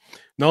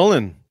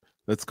 Nolan,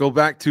 let's go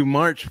back to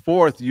March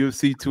 4th,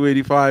 UFC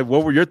 285.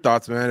 What were your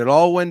thoughts, man? It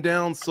all went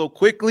down so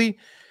quickly.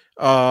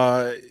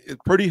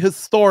 Pretty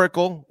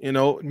historical,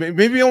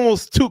 maybe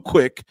almost too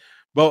quick.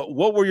 But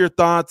what were your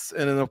thoughts?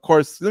 And then, of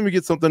course, let me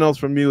get something else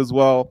from you as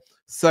well.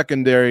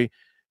 Secondary,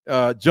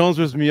 Jones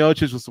versus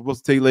Miocic was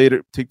supposed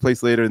to take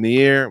place later in the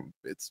year.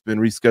 It's been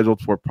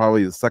rescheduled for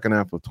probably the second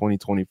half of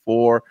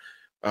 2024.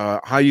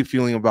 How are you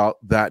feeling about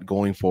that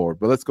going forward?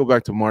 But let's go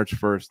back to March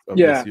 1st of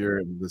this year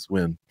and this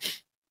win.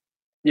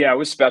 Yeah, it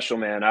was special,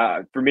 man.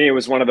 For me, it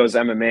was one of those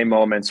MMA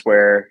moments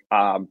where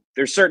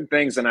there's certain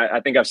things, and I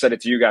think I've said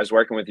it to you guys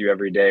working with you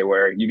every day,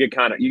 where you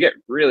get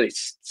really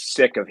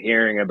sick of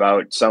hearing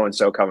about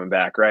so-and-so coming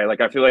back, right?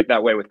 Like, I feel like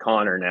that way with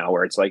Conor now,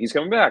 where it's like, he's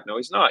coming back. No,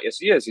 he's not. Yes,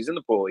 he is. He's in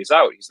the pool. He's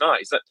out. He's not.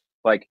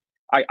 Like,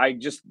 I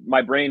just,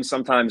 my brain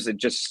sometimes, it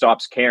just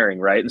stops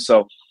caring, right? And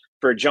so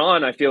for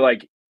John, I feel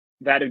like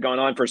that had gone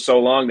on for so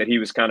long that he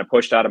was kind of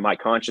pushed out of my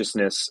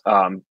consciousness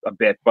a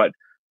bit. But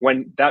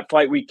when that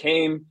fight week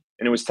came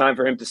and it was time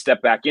for him to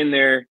step back in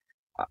there,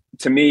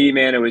 to me,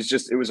 man, it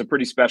was a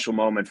pretty special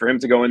moment for him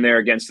to go in there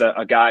against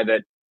a guy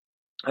that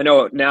I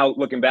know now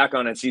looking back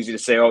on it, it's easy to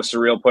say, oh,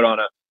 Surreal put on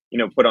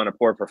a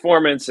poor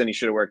performance and he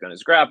should have worked on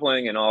his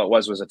grappling. And all it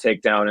was a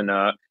takedown and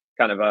a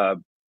kind of a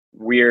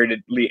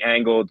weirdly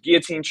angled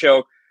guillotine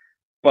choke.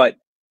 But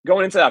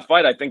going into that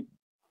fight, I think,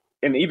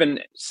 and even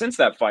since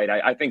that fight,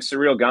 I think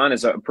Surreal Gane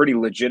is a pretty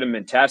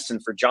legitimate test.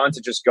 And for John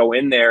to just go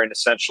in there and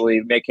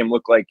essentially make him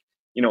look like,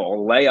 a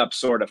layup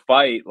sort of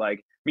fight,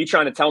 like me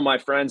trying to tell my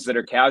friends that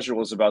are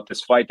casuals about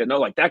this fight that no,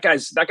 like that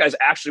guy's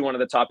actually one of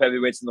the top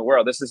heavyweights in the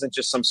world. This isn't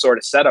just some sort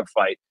of setup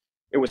fight.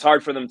 It was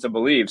hard for them to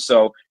believe.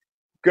 So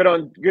good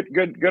on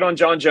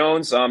John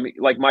Jones.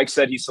 Like Mike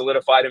said, he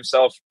solidified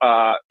himself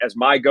as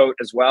my GOAT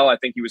as well. I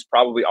think he was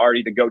probably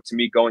already the GOAT to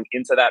me going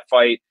into that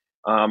fight.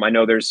 I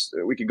know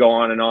we could go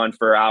on and on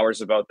for hours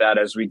about that,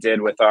 as we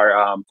did with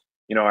our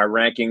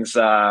rankings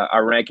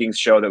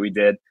show that we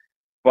did.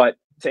 But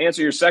to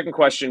answer your second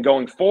question,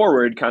 going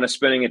forward, kind of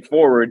spinning it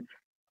forward,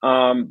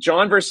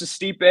 John versus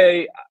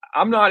Stipe,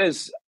 I'm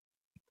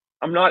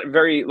not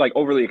very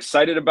overly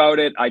excited about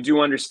it. I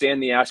do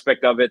understand the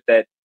aspect of it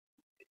that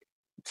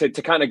to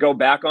kind of go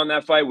back on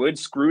that fight would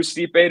screw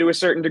Stipe to a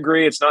certain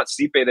degree. It's not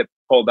Stipe that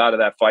pulled out of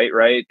that fight,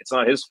 right? It's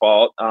not his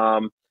fault.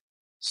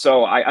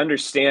 So I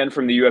understand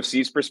from the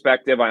UFC's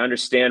perspective. I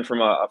understand from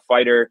a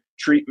fighter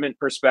treatment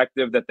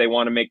perspective that they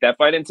want to make that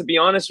fight. And to be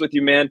honest with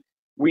you, man,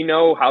 we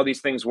know how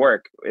these things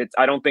work.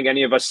 I don't think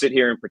any of us sit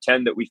here and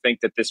pretend that we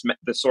think that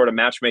the sort of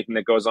matchmaking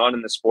that goes on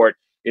in the sport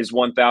is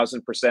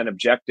 1,000%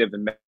 objective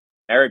and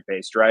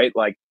merit-based, right?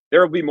 Like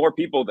there will be more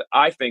people that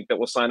I think that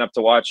will sign up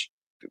to watch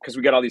because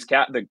we got all these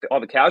all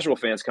the casual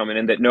fans coming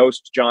in that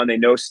knows John, they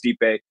know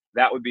Stipe.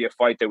 That would be a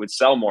fight that would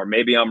sell more.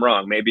 Maybe I'm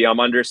wrong. Maybe I'm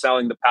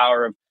underselling the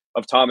power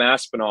of Tom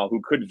Aspinall,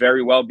 who could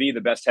very well be the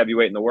best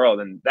heavyweight in the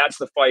world. And that's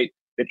the fight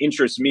that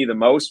interests me the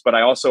most, but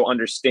I also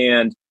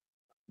understand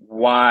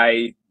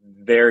why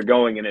they're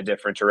going in a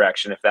different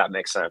direction, if that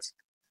makes sense.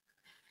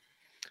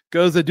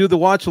 Goes, I do the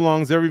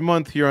watch-alongs every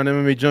month here on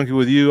MMA Junkie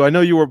with you. I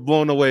know you were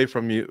blown away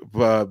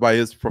by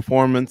his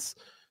performance,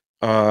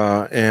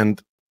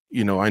 and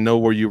I know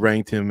where you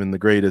ranked him in the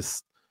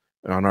greatest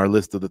on our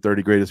list of the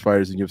 30 greatest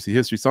fighters in UFC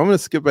history. So I'm going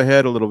to skip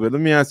ahead a little bit.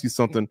 Let me ask you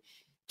something.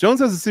 Jones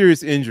has a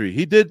serious injury.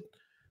 He did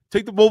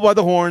take the bull by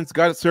the horns,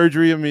 got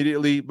surgery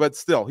immediately, but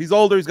still, he's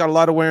older. He's got a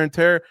lot of wear and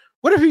tear.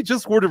 What if he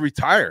just were to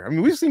retire? I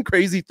mean, we've seen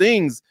crazy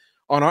things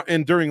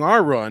during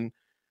our run.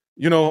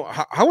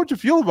 How would you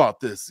feel about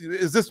this?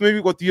 Is this maybe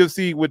what the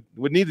UFC would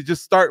need to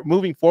just start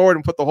moving forward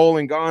and put the whole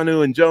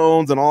Ngannou and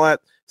Jones and all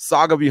that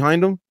saga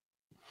behind him?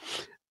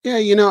 Yeah,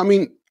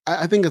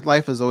 I think his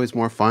life is always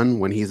more fun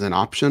when he's an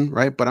option,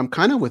 right? But I'm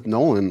kind of with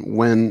Nolan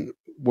when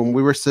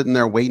we were sitting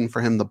there waiting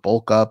for him to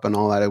bulk up and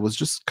all that. It was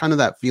just kind of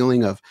that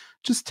feeling of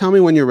just tell me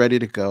when you're ready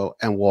to go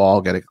and we'll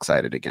all get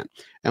excited again.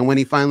 And when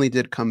he finally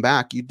did come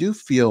back, you do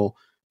feel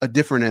a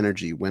different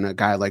energy when a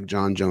guy like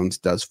John Jones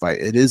does fight.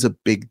 It is a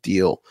big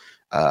deal.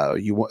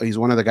 He's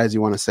one of the guys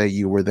you want to say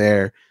you were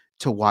there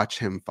to watch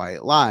him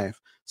fight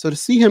live. So to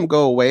see him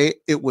go away,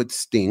 it would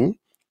sting,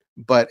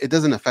 but it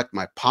doesn't affect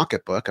my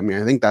pocketbook. I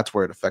mean, I think that's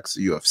where it affects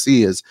the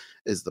UFC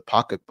is the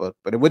pocketbook,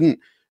 but it wouldn't,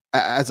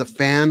 as a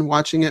fan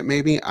watching it,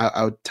 maybe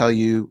I would tell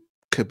you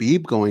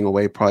Khabib going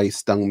away probably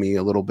stung me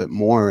a little bit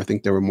more. I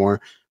think there were more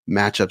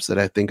matchups that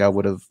I think I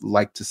would have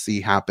liked to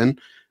see happen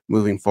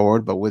moving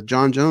forward. But with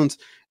John Jones,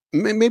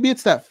 maybe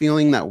it's that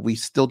feeling that we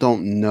still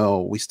don't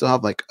know. We still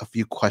have like a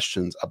few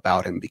questions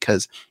about him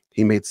because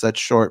he made such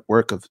short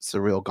work of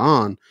Surreal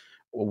Gane.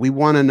 We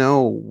want to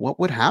know what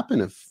would happen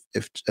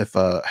if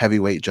a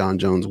heavyweight John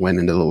Jones went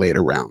into the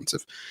later rounds.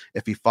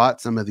 If he fought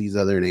some of these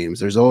other names,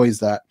 there's always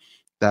that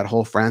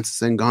whole Francis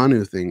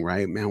Ngannou thing,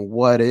 right? Man,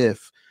 what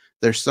if?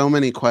 There's so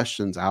many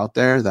questions out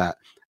there that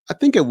I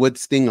think it would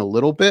sting a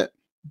little bit,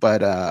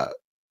 but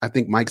I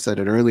think Mike said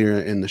it earlier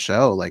in the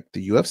show, like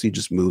the UFC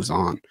just moves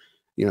on.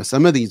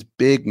 Some of these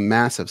big,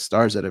 massive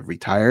stars that have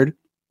retired,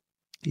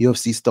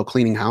 UFC still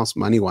cleaning house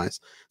money-wise.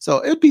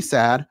 So it'd be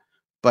sad,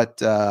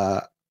 but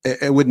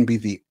it wouldn't be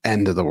the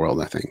end of the world,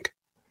 I think.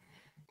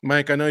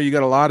 Mike, I know you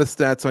got a lot of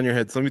stats on your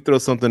head, so let me throw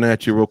something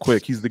at you real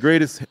quick. He's the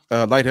greatest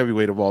light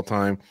heavyweight of all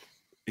time.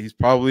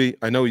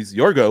 I know he's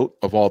your GOAT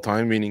of all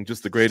time, meaning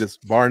just the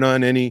greatest, bar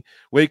none, any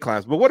weight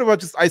class. But what about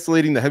just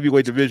isolating the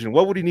heavyweight division?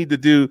 What would he need to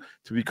do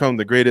to become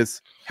the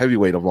greatest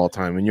heavyweight of all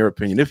time, in your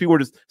opinion, if he were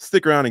to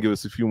stick around and give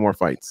us a few more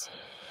fights?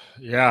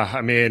 Yeah,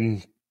 I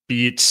mean,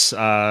 beat,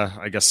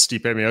 I guess,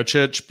 Stipe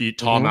Miocic, beat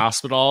Tom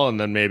Aspinall, and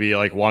then maybe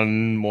like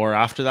one more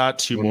after that,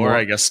 two more,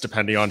 I guess,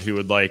 depending on who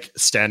would like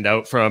stand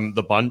out from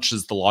the bunch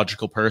as the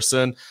logical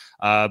person.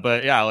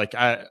 But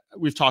yeah,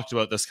 we've talked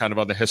about this kind of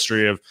on the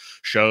history of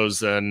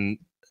shows, and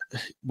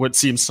what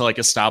seems to like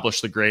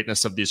establish the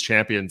greatness of these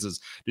champions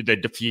is, did they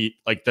defeat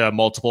like the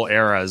multiple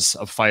eras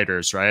of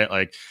fighters, right?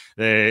 Like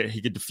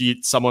he could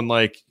defeat someone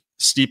like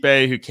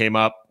Stipe, who came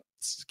up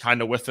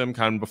kind of with him,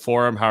 kind of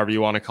before him, however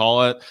you want to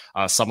call it.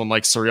 Someone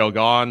like Surreal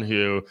Gane,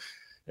 who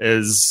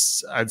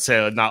is, I'd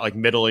say, not like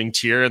middling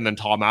tier, and then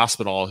Tom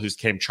Aspinall, who's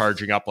came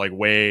charging up like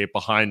way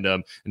behind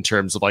him in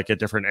terms of like a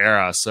different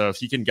era. So if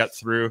he can get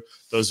through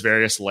those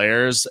various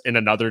layers in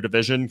another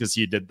division, because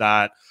he did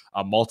that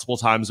multiple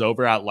times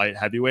over at light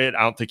heavyweight,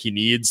 I don't think he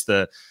needs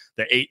the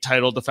 8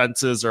 title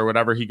defenses or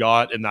whatever he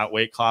got in that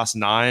weight class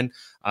 9,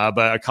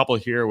 but a couple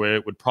here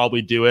would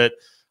probably do it.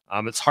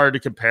 It's hard to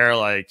compare.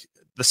 Like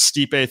the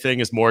Stipe thing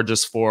is more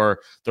just for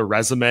the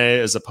resume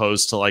as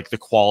opposed to like the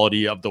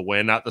quality of the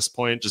win at this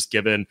point, just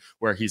given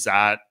where he's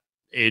at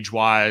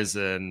age-wise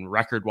and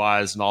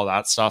record-wise and all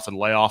that stuff and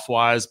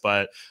layoff-wise.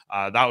 But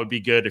that would be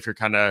good if you're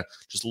kind of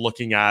just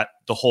looking at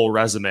the whole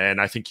resume.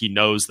 And I think he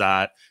knows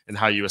that and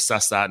how you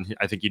assess that. And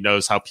I think he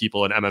knows how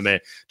people in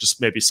MMA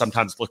just maybe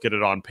sometimes look at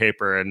it on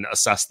paper and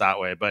assess that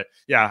way. But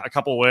yeah, a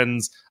couple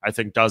wins, I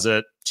think, does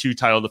it. 2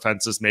 title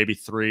defenses, maybe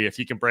 3. If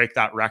he can break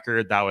that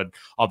record, that would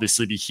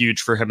obviously be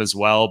huge for him as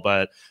well.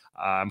 But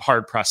I'm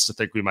hard-pressed to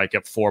think we might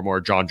get 4 more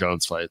John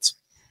Jones fights.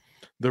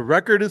 The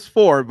record is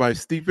 4 by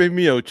Stipe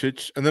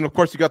Miocic. And then, of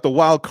course, you got the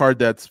wild card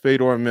that's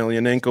Fedor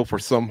Emelianenko for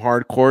some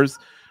hardcores.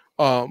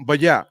 But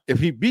yeah, if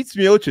he beats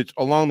Miocic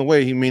along the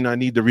way, he may not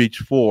need to reach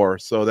 4.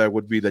 So that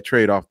would be the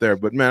trade-off there.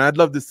 But, man, I'd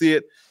love to see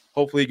it.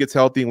 Hopefully he gets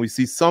healthy and we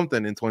see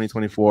something in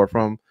 2024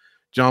 from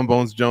John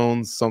Bones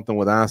Jones, something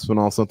with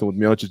Aspinall, something with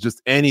Miocic,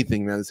 just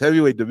anything, man. This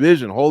heavyweight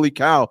division, holy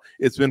cow,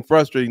 it's been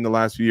frustrating the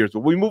last few years.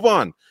 But we move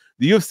on.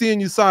 The UFC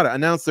and USADA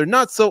announced their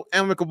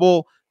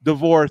not-so-amicable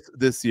divorce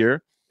this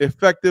year.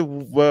 Effective,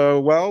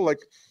 like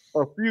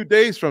a few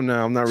days from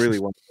now. I'm not really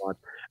one to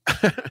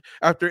watch.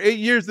 After 8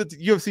 years, the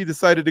UFC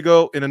decided to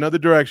go in another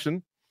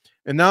direction,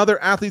 and now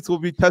their athletes will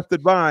be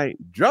tested by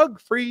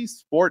Drug-Free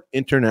Sport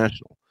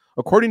International.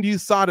 According to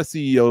USADA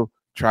CEO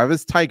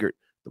Travis Tigert,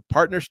 the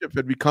partnership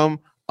had become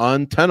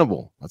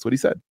untenable. That's what he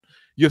said.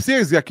 UFC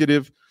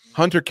executive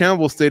Hunter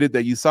Campbell stated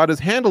that USADA's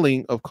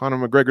handling of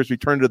Conor McGregor's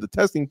return to the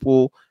testing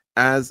pool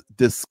as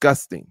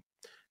disgusting.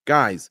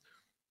 Guys,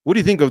 what do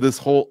you think of this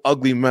whole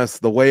ugly mess,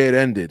 the way it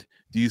ended?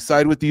 Do you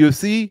side with the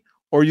UFC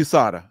or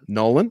USADA?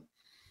 Nolan?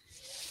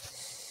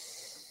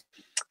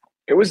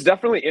 It was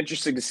definitely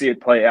interesting to see it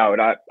play out.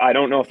 I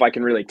don't know if I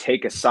can really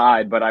take a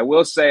side, but I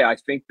will say I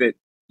think that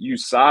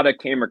USADA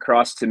came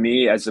across to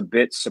me as a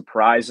bit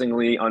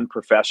surprisingly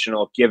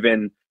unprofessional,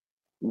 given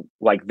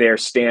like their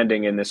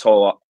standing in this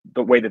whole,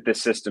 the way that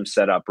this system's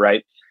set up,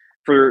 right?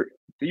 For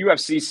the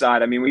UFC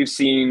side, I mean, we've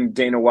seen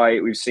Dana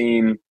White, we've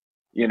seen,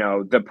 you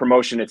know, the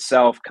promotion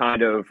itself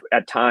kind of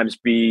at times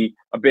be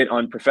a bit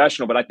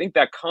unprofessional, but I think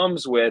that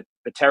comes with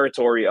the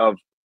territory of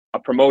a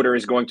promoter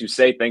is going to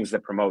say things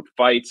that promote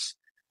fights.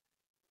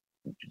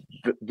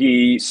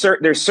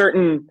 There's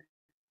certain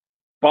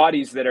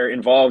bodies that are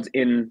involved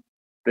in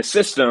the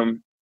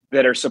system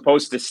that are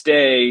supposed to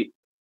stay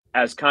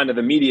as kind of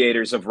the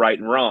mediators of right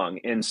and wrong.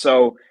 And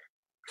so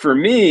for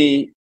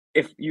me,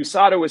 if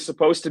USADA was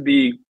supposed to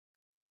be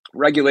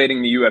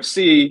regulating the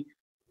UFC,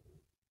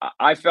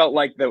 I felt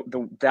like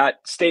that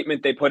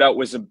statement they put out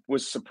was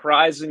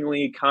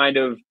surprisingly kind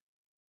of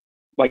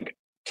like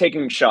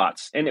taking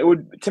shots. And it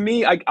would, to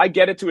me, I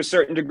get it to a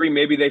certain degree.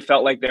 Maybe they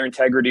felt like their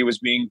integrity was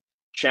being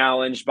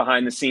challenged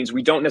behind the scenes.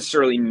 We don't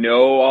necessarily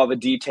know all the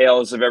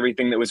details of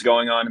everything that was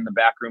going on in the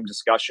backroom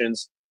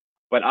discussions,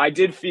 but I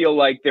did feel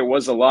like there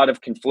was a lot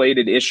of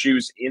conflated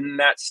issues in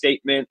that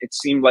statement. It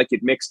seemed like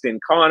it mixed in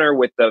Conor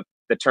with the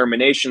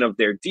termination of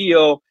their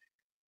deal.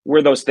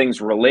 Were those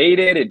things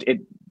related?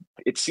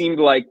 It seemed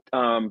like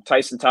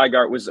Tyson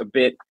Tigart was a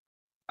bit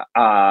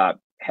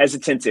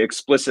hesitant to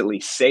explicitly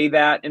say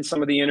that in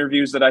some of the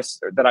interviews that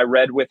I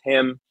read with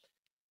him.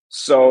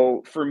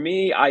 So for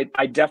me, I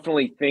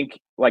definitely think,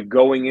 like,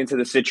 going into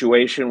the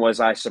situation, was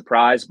I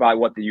surprised by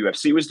what the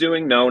UFC was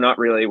doing? No, not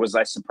really. Was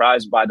I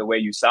surprised by the way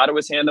USADA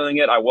was handling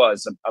it? I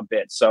was a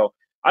bit. So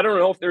I don't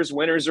know if there's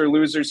winners or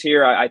losers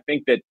here. I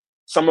think that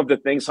some of the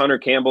things Hunter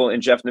Campbell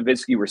and Jeff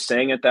Nowitzki were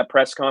saying at that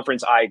press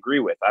conference, I agree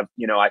with.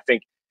 I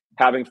think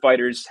having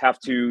fighters have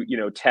to,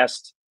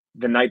 test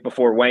the night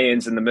before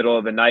weigh-ins in the middle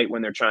of the night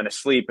when they're trying to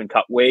sleep and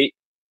cut weight,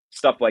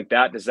 stuff like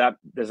that. Does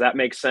that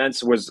make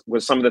sense? Was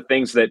some of the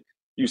things that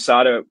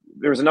USADA,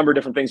 there was a number of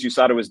different things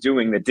USADA was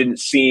doing that didn't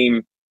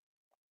seem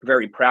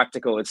very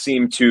practical. It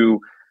seemed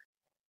to,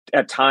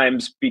 at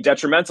times, be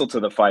detrimental to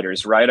the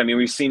fighters, right? I mean,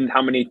 we've seen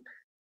how many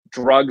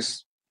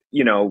drugs,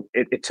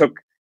 it took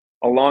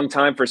a long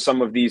time for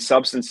some of these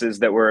substances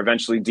that were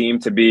eventually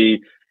deemed to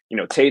be,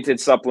 tainted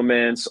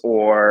supplements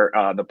or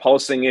the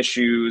pulsing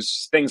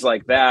issues, things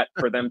like that,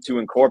 for them to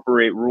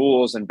incorporate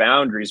rules and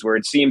boundaries, where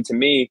it seemed to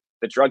me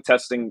that drug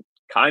testing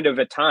kind of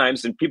at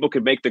times, and people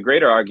could make the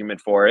greater argument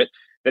for it,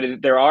 that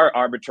there are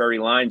arbitrary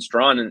lines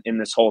drawn in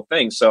this whole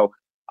thing. So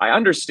I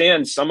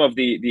understand some of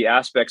the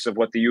aspects of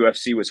what the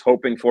UFC was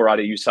hoping for out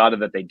of USADA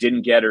that they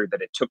didn't get, or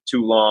that it took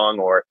too long,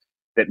 or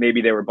that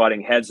maybe they were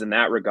butting heads in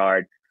that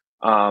regard.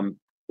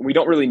 We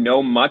don't really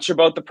know much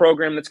about the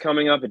program that's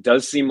coming up. It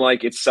does seem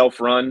like it's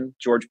self-run.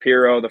 George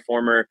Pirro, the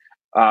former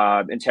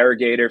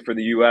interrogator for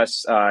the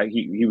U.S.,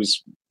 he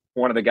was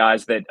one of the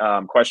guys that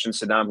questioned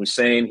Saddam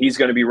Hussein. He's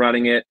going to be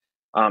running it.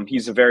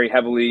 He's a very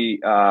heavily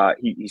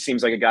he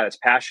seems like a guy that's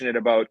passionate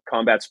about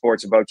combat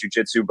sports, about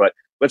jiu-jitsu, but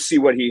let's see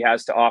what he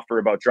has to offer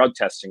about drug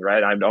testing,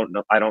 right? I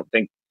don't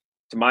think,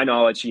 to my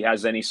knowledge, he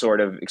has any sort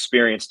of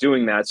experience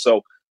doing that.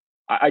 So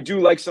I do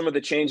like some of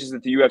the changes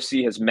that the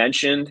UFC has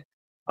mentioned,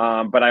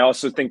 but I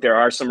also think there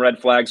are some red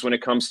flags when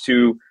it comes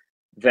to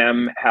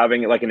them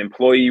having like an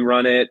employee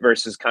run it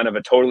versus kind of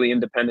a totally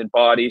independent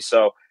body.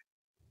 So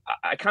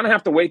I kind of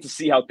have to wait to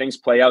see how things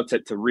play out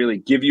to really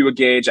give you a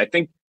gauge. I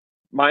think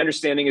my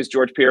understanding is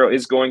George Pirro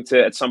is going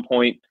to at some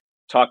point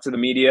talk to the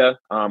media.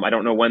 I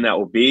don't know when that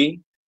will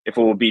be, if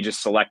it will be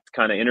just select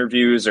kind of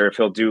interviews or if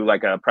he'll do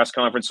like a press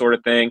conference sort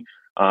of thing.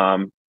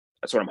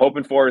 That's what I'm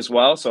hoping for as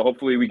well. So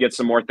hopefully we get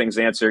some more things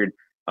answered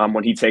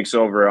when he takes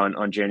over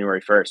on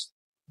January 1st.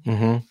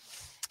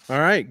 All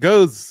right,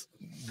 goes.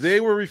 They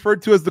were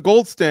referred to as the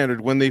gold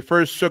standard when they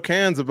first shook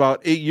hands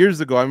about 8 years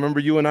ago. I remember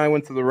you and I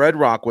went to the Red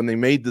Rock when they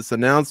made this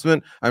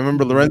announcement. I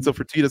remember Lorenzo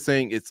Fertitta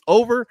saying it's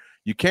over.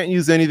 You can't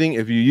use anything.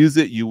 If you use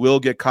it, you will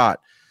get caught.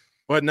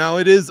 But now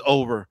it is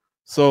over.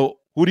 So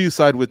who do you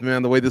side with,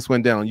 man, the way this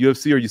went down,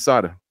 UFC or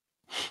USADA?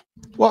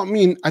 Well, I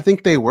mean, I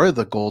think they were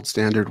the gold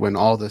standard when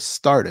all this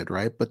started,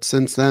 right? But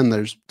since then,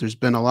 there's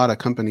been a lot of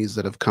companies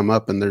that have come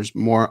up and there's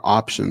more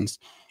options.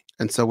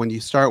 And so when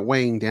you start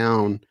weighing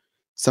down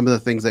some of the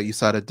things that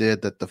USADA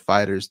did that the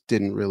fighters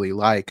didn't really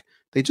like,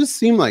 they just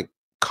seem like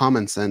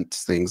common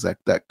sense things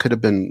that could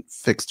have been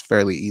fixed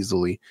fairly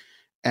easily.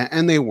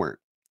 And they weren't.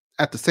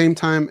 At the same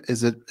time,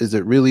 is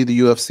it really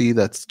the UFC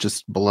that's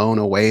just blown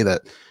away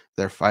that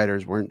their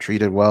fighters weren't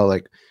treated well?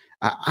 Like,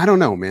 I don't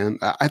know, man.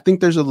 I think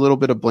there's a little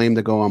bit of blame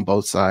to go on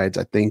both sides.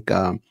 I think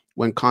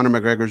when Conor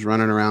McGregor's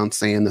running around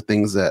saying the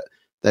things that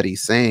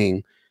he's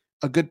saying,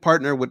 a good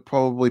partner would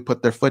probably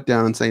put their foot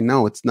down and say,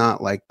 no, it's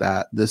not like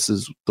that. This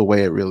is the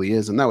way it really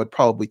is. And that would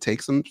probably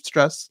take some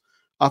stress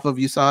off of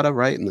USADA,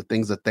 right? And the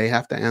things that they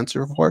have to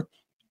answer for.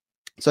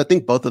 So I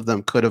think both of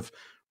them could have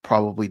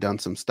probably done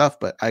some stuff.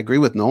 But I agree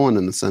with Nolan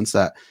in the sense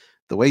that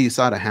the way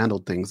USADA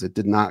handled things, it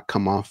did not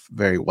come off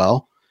very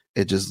well.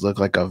 It just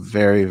looked like a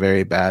very,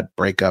 very bad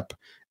breakup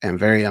and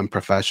very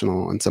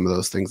unprofessional in some of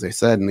those things they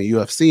said. And the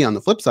UFC, on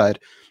the flip side,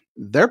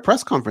 their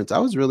press conference, I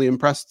was really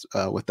impressed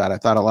with that. I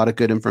thought a lot of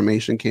good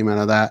information came out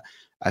of that.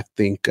 I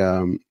think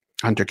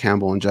Hunter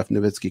Campbell and Jeff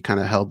Nowitzki kind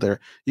of held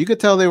you could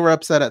tell they were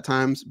upset at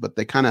times, but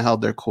they kind of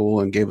held their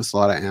cool and gave us a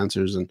lot of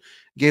answers and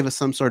gave us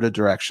some sort of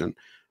direction.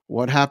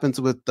 What happens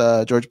with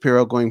George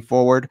Pirro going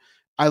forward?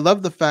 I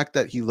love the fact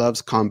that he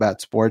loves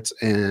combat sports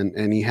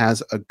and he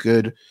has a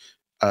good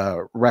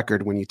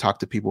record when you talk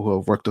to people who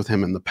have worked with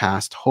him in the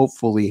past.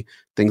 Hopefully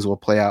things will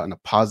play out in a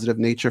positive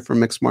nature for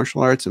mixed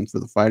martial arts and for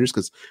the fighters,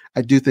 because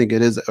I do think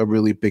it is a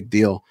really big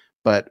deal,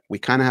 but we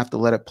kind of have to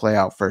let it play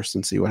out first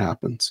and see what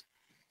happens.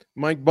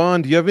 Mike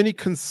Bond, do you have any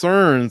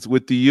concerns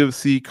with the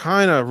UFC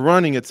kind of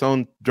running its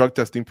own drug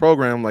testing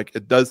program? Like,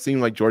 it does seem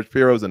like George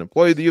Pirro is an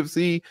employee of the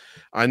UFC.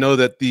 I know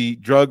that the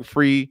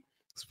Drug-Free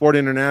Sport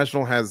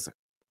International has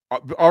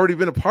already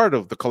been a part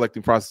of the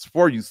collecting process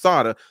for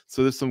USADA,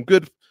 so there's some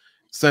good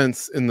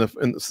sense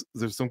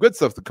there's some good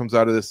stuff that comes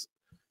out of this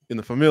in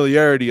the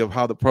familiarity of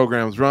how the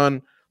programs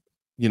run.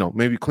 You know,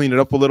 maybe clean it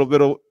up a little bit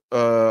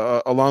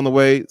along the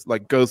way.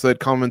 Like Go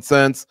said, common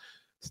sense.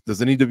 Does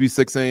it need to be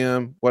 6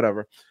 a.m.?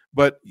 Whatever.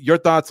 But your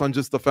thoughts on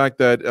just the fact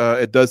that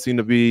it does seem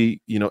to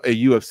be,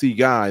 a UFC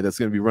guy that's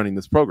going to be running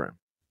this program?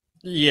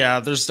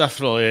 Yeah, there's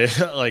definitely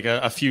like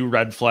a few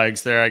red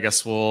flags there. I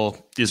guess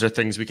these are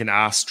things we can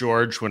ask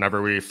George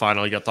whenever we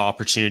finally get the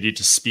opportunity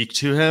to speak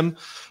to him.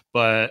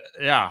 But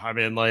yeah, I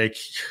mean, like,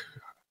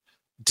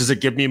 does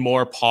it give me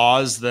more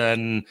pause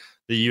than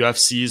the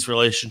UFC's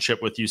relationship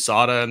with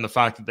USADA and the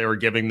fact that they were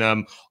giving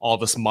them all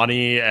this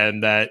money,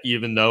 and that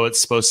even though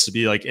it's supposed to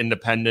be like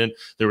independent,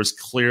 there was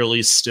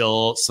clearly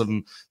still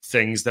some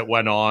things that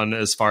went on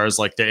as far as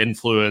like the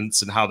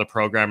influence and how the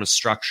program is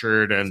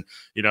structured. And,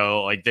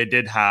 like they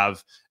did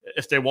have,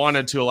 if they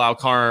wanted to allow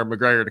Conor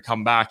McGregor to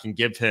come back and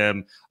give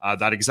him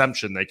that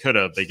exemption, they could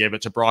have. They gave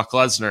it to Brock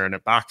Lesnar and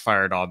it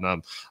backfired on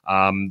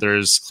them.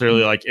 There's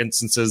clearly like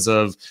instances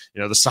of,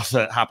 the stuff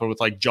that happened with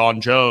like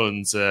John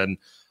Jones and,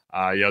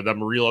 them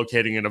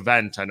relocating an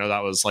event. I know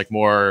that was like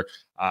more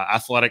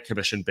athletic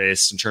commission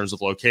based in terms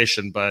of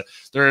location, but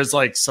there is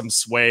like some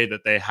sway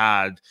that they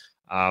had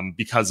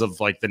because of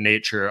like the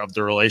nature of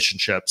the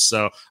relationship.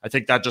 So I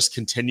think that just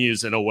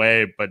continues in a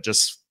way, but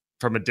just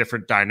from a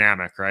different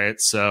dynamic, right?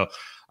 So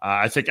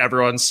I think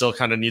everyone still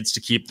kind of needs to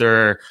keep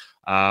their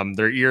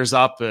ears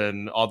up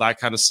and all that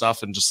kind of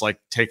stuff, and just like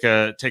take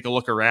a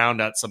look around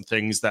at some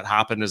things that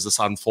happen as this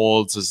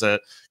unfolds. Is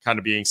it kind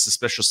of being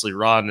suspiciously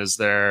run? Is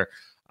there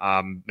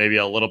maybe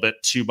a little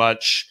bit too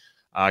much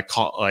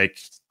like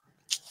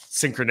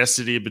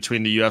synchronicity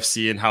between the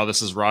UFC and how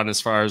this is run as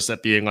far as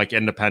that being like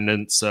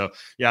independent? So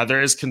yeah,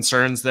 there is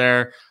concerns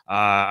there.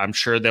 I'm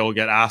sure they will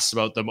get asked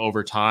about them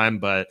over time,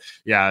 but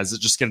yeah, is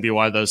it just going to be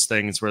one of those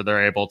things where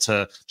they're able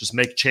to just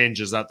make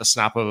changes at the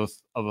snap of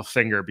a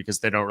finger because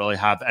they don't really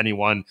have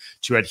anyone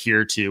to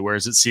adhere to?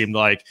 Whereas it seemed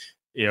like,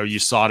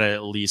 USADA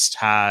at least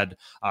had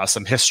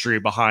some history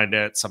behind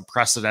it, some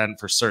precedent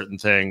for certain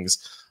things.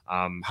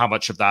 How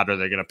much of that are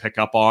they going to pick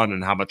up on,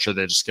 and how much are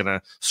they just going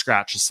to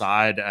scratch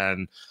aside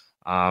and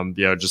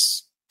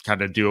just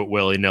kind of do it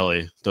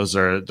willy-nilly? Those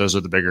are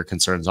the bigger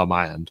concerns on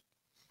my end.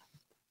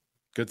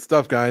 Good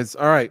stuff, guys.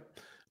 All right.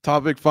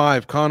 Topic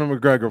 5, Conor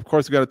McGregor. Of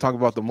course, we got to talk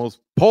about the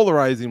most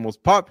polarizing,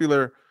 most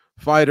popular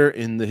fighter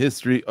in the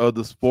history of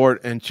the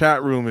sport. And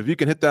chat room, if you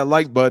can hit that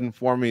like button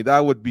for me,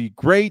 that would be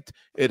great.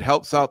 It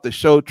helps out the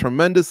show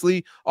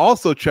tremendously.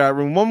 Also, chat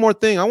room, one more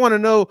thing. I want to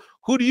know,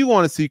 who do you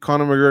want to see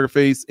Conor McGregor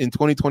face in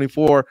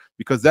 2024?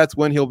 Because that's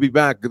when he'll be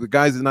back. The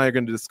guys and I are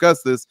going to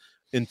discuss this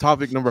in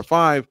topic number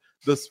 5.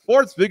 The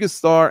sport's biggest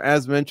star,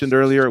 as mentioned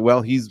earlier,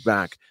 well, he's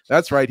back.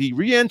 That's right. He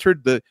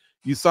re-entered the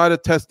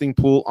USADA testing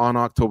pool on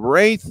October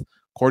 8th.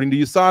 According to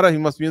USADA, he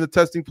must be in the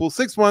testing pool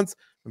 6 months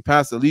and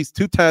pass at least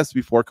 2 tests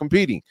before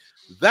competing.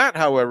 That,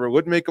 however,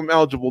 would make him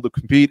eligible to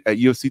compete at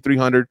UFC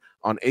 300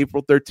 on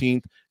April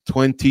 13th,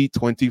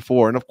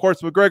 2024. And of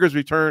course, McGregor's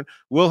return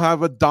will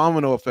have a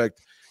domino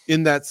effect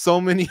in that so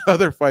many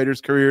other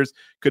fighters' careers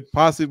could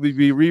possibly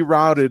be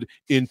rerouted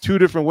in 2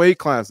 different weight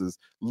classes,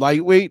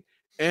 lightweight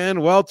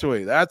and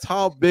welterweight. That's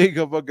how big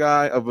of a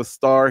guy, of a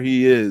star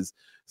he is.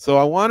 So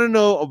I want to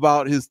know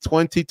about his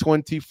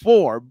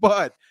 2024,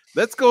 but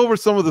let's go over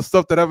some of the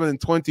stuff that happened in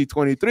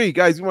 2023.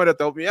 Guys, you might have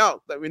to help me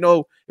out. Let me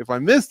know if I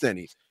missed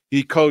any.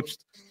 He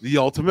coached The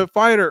Ultimate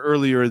Fighter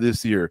earlier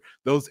this year.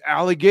 Those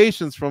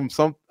allegations from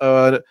something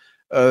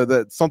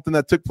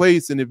that took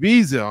place in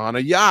Ibiza on a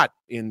yacht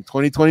in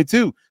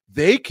 2022,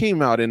 they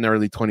came out in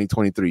early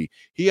 2023.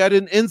 He had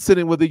an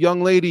incident with a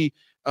young lady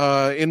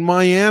in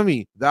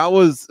Miami. That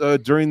was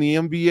during the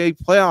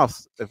NBA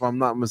playoffs, if I'm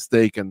not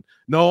mistaken.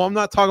 No, I'm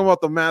not talking about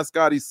the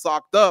mascot he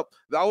socked up.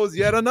 That was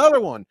yet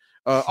another one.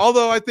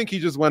 Although I think he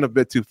just went a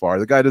bit too far.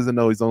 The guy doesn't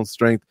know his own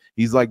strength.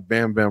 He's like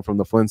Bam Bam from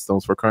the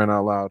Flintstones, for crying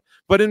out loud.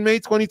 But in May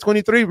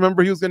 2023,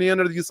 remember, he was going to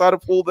enter the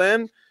USADA pool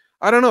then?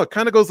 I don't know. It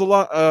kind of goes a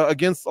lot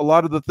against a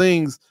lot of the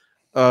things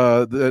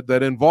that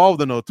involve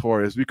the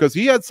Notorious, because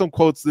he had some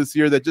quotes this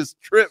year that just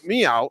tripped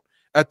me out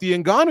at the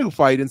Ngannou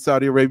fight in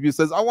Saudi Arabia. He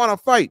says, "I want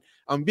to fight.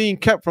 I'm being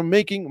kept from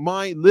making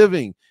my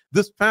living."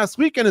 This past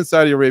weekend in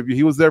Saudi Arabia,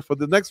 he was there for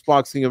the next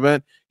boxing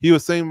event. He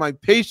was saying, "My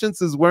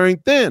patience is wearing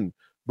thin."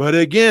 But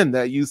again,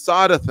 that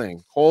USADA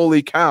thing,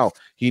 holy cow,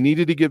 he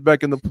needed to get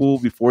back in the pool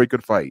before he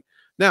could fight.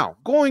 Now,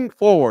 going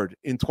forward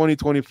in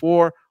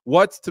 2024,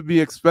 what's to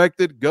be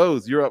expected?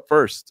 Goes, you're up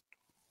first.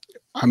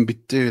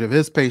 Dude, if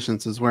his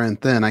patience is wearing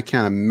thin, I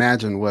can't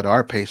imagine what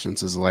our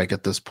patience is like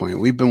at this point.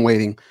 We've been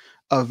waiting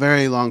a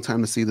very long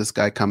time to see this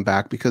guy come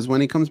back, because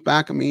when he comes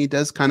back, I mean, he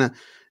does kind of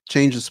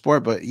change the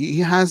sport, but he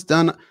has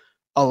done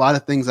a lot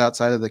of things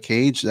outside of the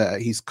cage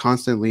that he's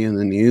constantly in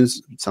the news.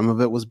 Some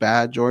of it was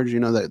bad, George,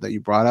 that you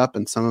brought up,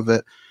 and some of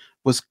it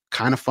was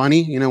kind of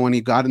funny. When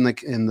he got in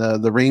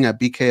the ring at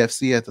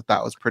BKFC, I thought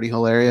that was pretty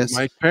hilarious.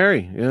 Mike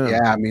Perry, yeah.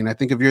 I mean, I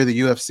think if you're the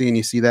UFC and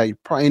you see that, you're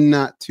probably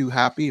not too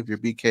happy. If you're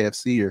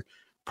BKFC, you're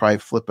probably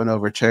flipping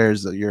over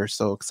chairs that you're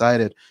so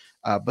excited.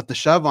 But the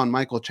shove on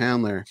Michael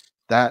Chandler,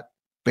 that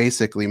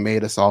basically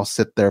made us all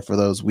sit there for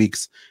those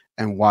weeks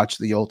and watch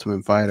The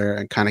Ultimate Fighter,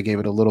 and kind of gave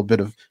it a little bit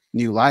of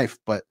new life.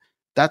 But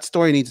that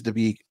story needs to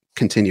be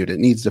continued. It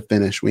needs to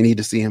finish. We need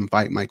to see him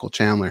fight Michael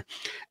Chandler.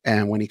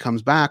 And when he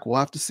comes back, we'll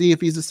have to see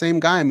if he's the same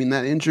guy. I mean,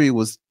 that injury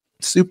was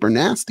super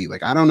nasty.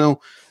 Like, I don't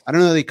know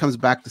that he comes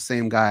back the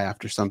same guy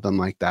after something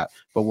like that.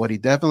 But what he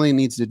definitely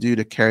needs to do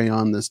to carry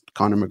on this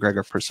Conor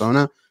McGregor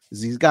persona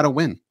is he's got to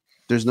win.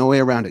 There's no way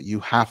around it. You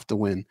have to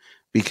win,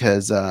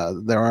 because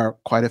there are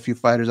quite a few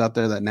fighters out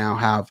there that now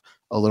have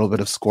a little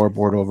bit of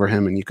scoreboard over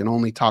him, and you can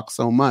only talk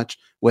so much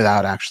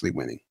without actually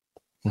winning.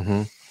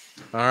 Mm-hmm.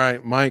 All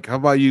right, Mike, how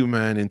about you,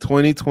 man? In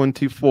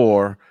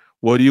 2024,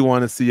 what do you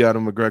want to see out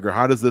of McGregor?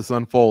 How does this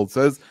unfold?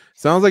 Sounds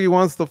like he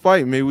wants to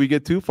fight. Maybe we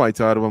get 2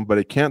 fights out of him, but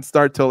it can't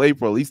start till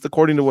April, at least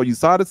according to what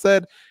USADA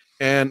said.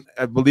 And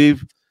I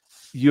believe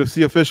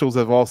UFC officials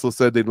have also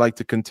said they'd like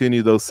to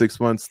continue those 6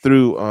 months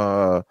through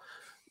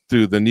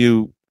the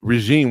new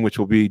regime, which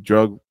will be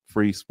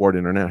Drug-Free Sport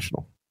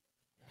International.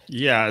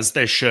 Yeah, as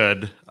they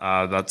should.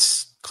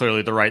 That's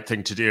clearly the right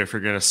thing to do if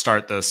you're going to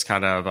start this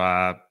kind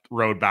of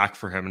road back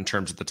for him in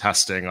terms of the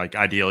testing. Like,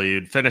 ideally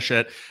you'd finish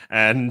it.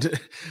 And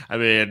I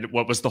mean,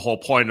 what was the whole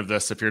point of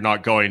this if you're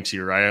not going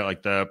to, right?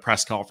 Like the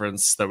press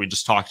conference that we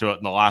just talked about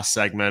in the last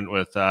segment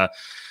with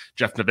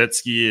Jeff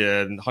Nowitzki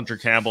and Hunter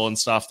Campbell and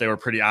stuff, they were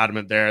pretty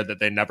adamant there that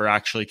they never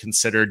actually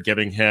considered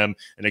giving him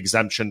an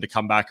exemption to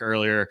come back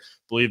earlier.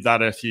 Believe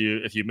that if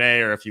you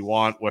may, or if you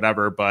want,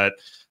 whatever. But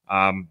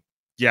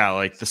yeah,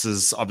 like, this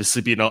has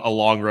obviously been a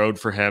long road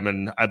for him,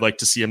 and I'd like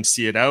to see him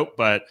see it out,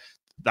 but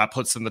that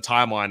puts in the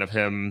timeline of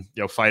him,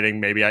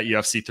 fighting maybe at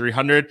UFC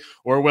 300,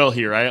 or will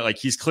he, right? Like,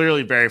 he's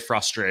clearly very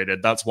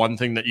frustrated. That's one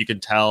thing that you can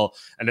tell,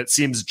 and it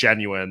seems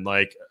genuine.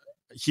 Like,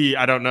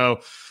 I don't know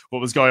what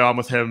was going on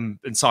with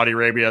him in Saudi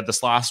Arabia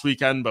this last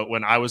weekend, but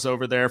when I was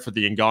over there for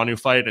the Ngannou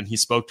fight and he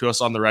spoke to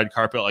us on the red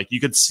carpet, like, you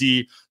could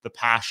see the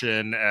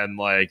passion and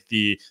like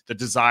the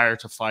desire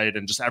to fight,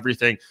 and just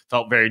everything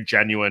felt very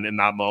genuine in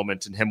that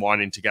moment, and him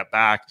wanting to get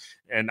back.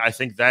 And I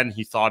think then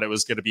he thought it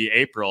was going to be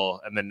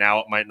April, and then now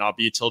it might not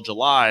be till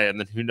July. And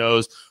then who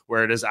knows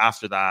where it is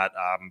after that,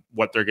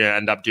 what they're going to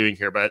end up doing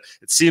here. But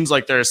it seems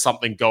like there is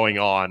something going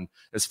on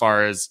as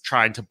far as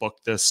trying to book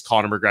this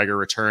Conor McGregor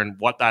return.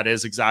 What that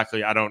is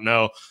exactly, I don't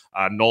know.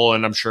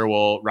 Nolan, I'm sure,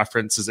 will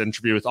reference his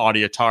interview with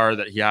Adi Attar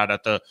that he had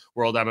at the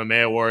World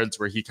MMA Awards,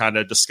 where he kind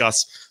of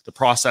discussed the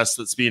process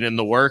that's been in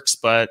the works.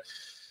 But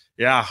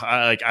yeah,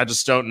 I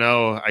just don't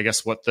know, I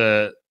guess, what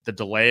the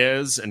delay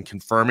is in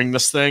confirming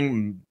this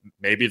thing.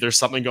 Maybe there's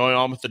something going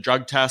on with the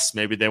drug test.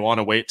 Maybe they want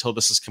to wait till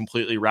this is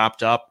completely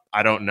wrapped up.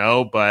 I don't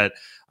know, but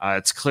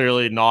it's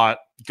clearly not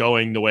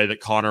going the way that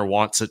Conor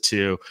wants it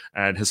to,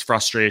 and his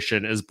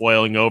frustration is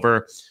boiling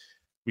over.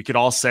 We could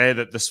all say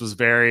that this was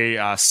very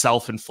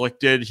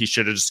self-inflicted. He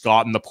should have just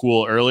gotten the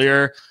pool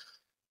earlier.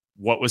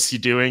 What was he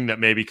doing that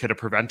maybe could have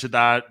prevented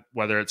that?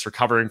 Whether it's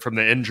recovering from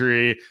the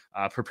injury,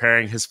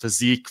 preparing his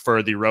physique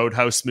for the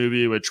Roadhouse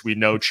movie, which we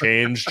know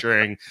changed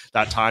during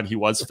that time he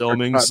was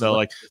filming. So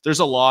like, there's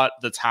a lot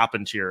that's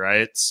happened here,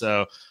 right?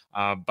 So,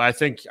 but I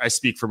think I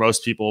speak for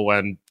most people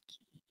when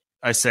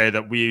I say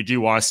that we do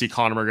want to see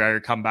Conor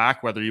McGregor come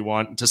back, whether you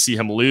want to see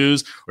him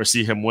lose or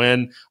see him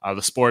win.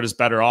 The sport is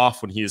better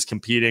off when he is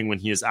competing, when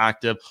he is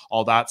active,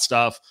 all that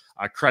stuff.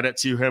 Credit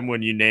to him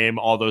when you name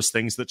all those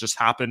things that just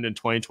happened in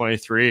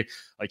 2023.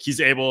 Like, he's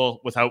able,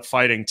 without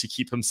fighting, to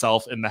keep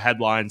himself in the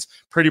headlines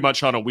pretty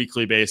much on a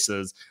weekly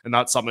basis. And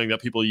that's something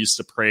that people used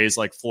to praise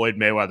like Floyd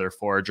Mayweather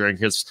for during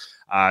his,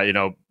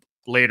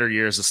 later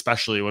years,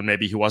 especially when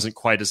maybe he wasn't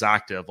quite as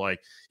active. Like,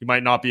 he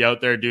might not be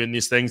out there doing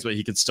these things, but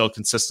he could still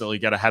consistently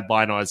get a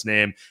headline on his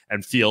name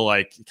and feel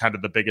like kind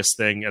of the biggest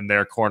thing in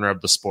their corner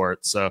of the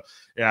sport. So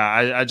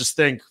yeah, I just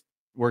think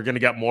we're going to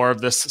get more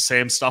of this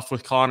same stuff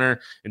with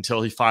Conor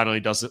until he finally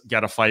doesn't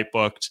get a fight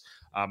booked.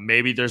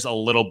 Maybe there's a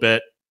little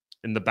bit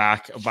in the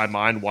back of my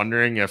mind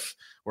wondering if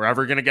we're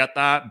ever going to get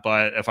that.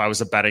 But if I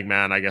was a betting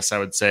man, I guess I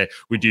would say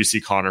we do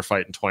see Conor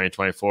fight in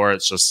 2024.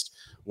 It's just,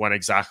 when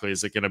exactly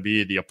is it going to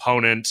be? The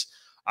opponent,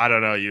 I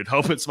don't know. You'd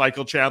hope it's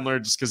Michael Chandler,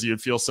 just because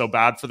you'd feel so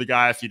bad for the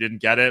guy if you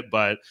didn't get it.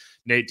 But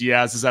Nate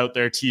Diaz is out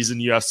there teasing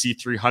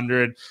UFC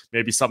 300.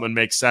 Maybe something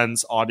makes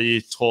sense.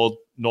 Adi told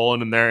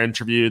Nolan in their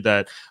interview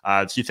that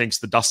he thinks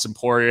the Dustin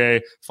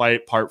Poirier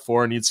fight part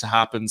 4 needs to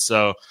happen.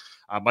 So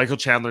Michael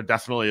Chandler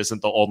definitely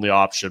isn't the only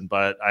option,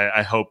 but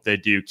I hope they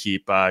do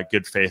keep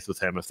good faith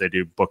with him if they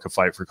do book a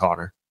fight for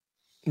Conor.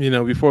 You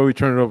know, before we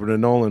turn it over to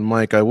Nolan,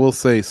 Mike, I will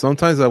say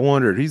sometimes I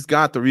wonder, he's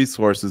got the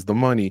resources, the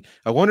money.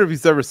 I wonder if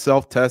he's ever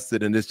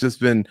self-tested and it's just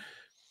been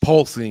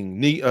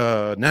pulsing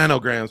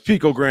nanograms,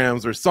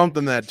 picograms, or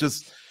something that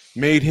just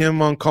made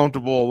him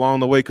uncomfortable along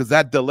the way, because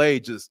that delay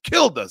just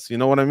killed us. You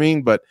know what I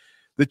mean? But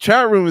the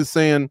chat room is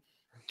saying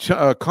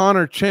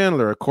Conor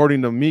Chandler,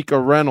 according to Mika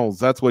Reynolds,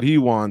 that's what he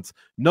wants.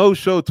 No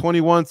Show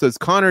 21 says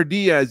Conor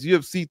Diaz,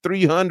 UFC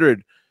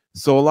 300.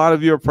 So a lot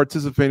of you are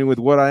participating with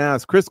what I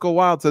asked. Crisco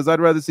Wild says,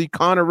 I'd rather see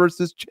Conor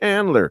versus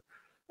Chandler.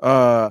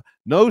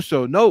 No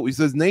Show. No, he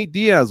says Nate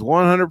Diaz,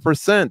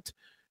 100%.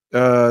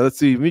 Let's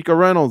see. Mika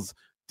Reynolds,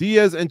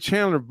 Diaz and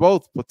Chandler,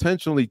 both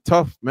potentially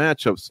tough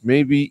matchups.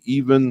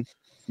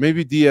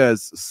 Maybe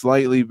Diaz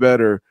slightly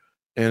better.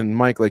 And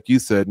Mike, like you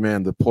said,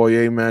 man, the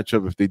Poirier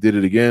matchup, if they did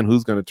it again,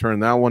 who's going to turn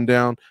that one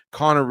down?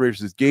 Conor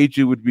versus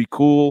Gaethje would be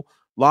cool.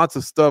 Lots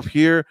of stuff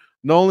here.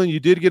 Nolan, you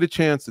did get a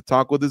chance to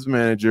talk with his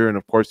manager, and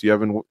of course you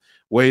haven't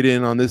weighed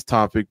in on this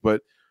topic,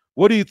 but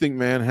what do you think,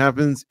 man,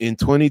 happens in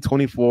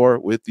 2024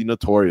 with the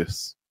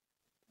Notorious?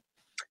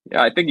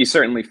 Yeah, I think he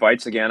certainly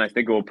fights again. I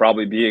think it will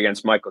probably be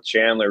against Michael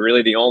Chandler.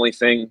 Really, the only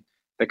thing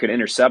that could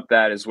intercept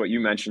that is what you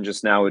mentioned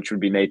just now, which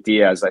would be Nate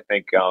Diaz. I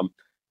think,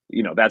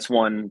 that's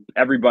one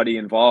everybody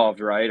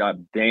involved, right?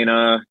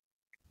 Dana,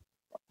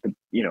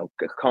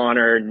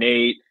 Conor,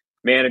 Nate,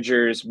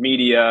 managers,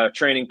 media,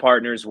 training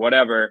partners,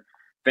 whatever,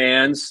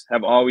 fans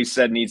have always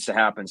said needs to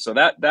happen. So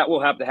that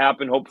will have to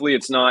happen. Hopefully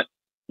it's not,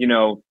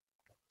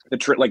 the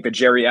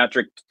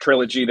geriatric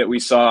trilogy that we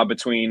saw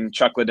between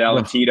Chuck Liddell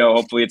and Tito.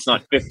 Hopefully it's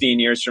not 15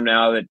 years from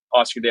now that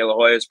Oscar De La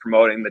Hoya is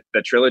promoting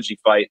the trilogy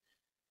fight.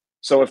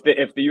 So if the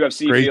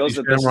UFC feels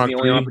that this is the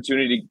only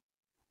opportunity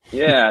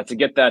to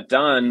get that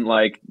done,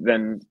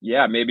 then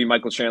maybe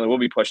Michael Chandler will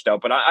be pushed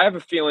out. But I have a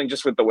feeling,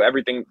 just with the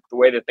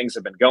way that things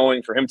have been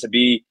going, for him to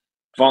be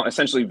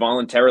essentially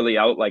voluntarily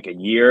out like a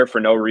year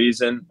for no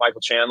reason, Michael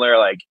Chandler,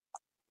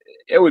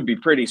 it would be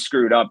pretty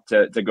screwed up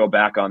to go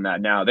back on that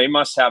now. They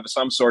must have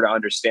some sort of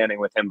understanding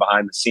with him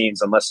behind the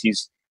scenes, unless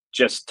he's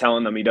just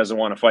telling them he doesn't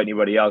want to fight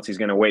anybody else. He's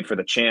going to wait for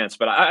the chance.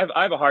 But I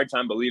have a hard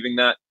time believing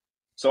that.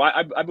 So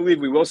I believe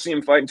we will see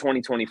him fight in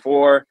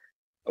 2024.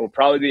 It will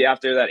probably be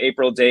after that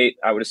April date.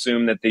 I would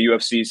assume that the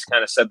UFC's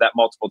kind of said that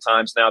multiple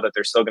times now, that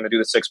they're still going to do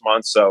the 6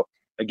 months. So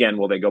again,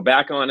 will they go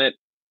back on it?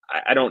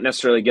 I don't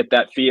necessarily get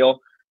that feel.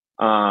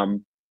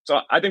 So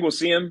I think we'll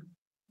see him.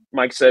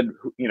 Mike said,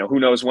 who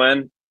knows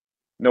when?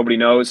 Nobody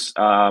knows.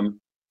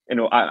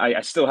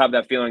 I still have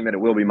that feeling that it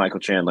will be Michael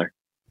Chandler.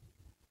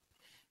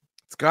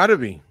 It's got to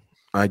be.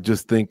 I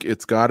just think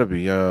it's got to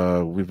be.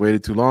 We've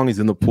waited too long. He's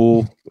in the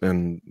pool,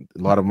 and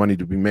a lot of money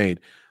to be made.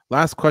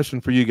 last question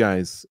for you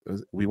guys.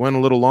 We went a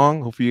little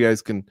long. Hopefully you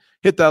guys can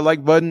hit that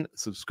like button,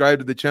 subscribe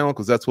to the channel,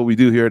 because that's what we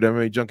do here at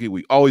MMA Junkie.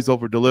 We always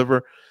over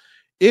deliver.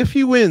 If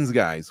he wins,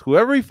 guys,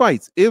 whoever he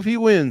fights, if he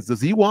wins,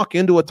 does he walk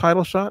into a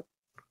title shot?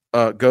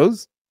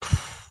 Goes?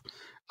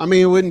 I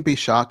mean, it wouldn't be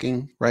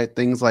shocking, right?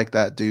 Things like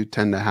that do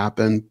tend to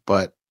happen,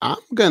 but I'm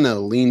going to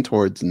lean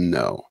towards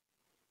no.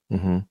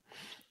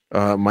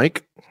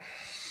 Mike?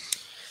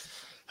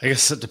 I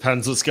guess it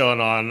depends what's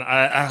going on.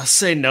 I'll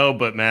say no,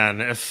 but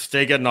man, if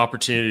they get an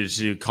opportunity to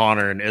do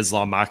Conor and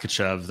Islam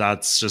Makhachev,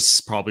 that's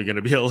just probably going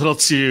to be a little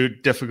too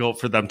difficult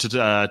for them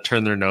to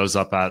turn their nose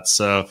up at.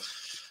 So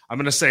I'm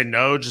going to say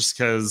no, just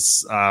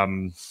because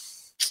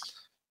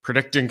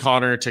predicting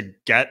Conor to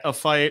get a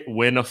fight,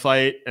 win a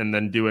fight, and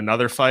then do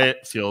another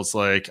fight feels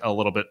like a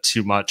little bit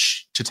too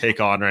much to take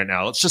on right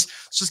now. Let's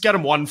just get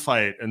him one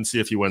fight and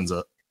see if he wins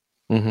it.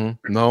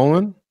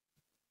 Nolan?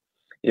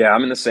 Yeah,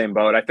 I'm in the same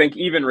boat. I think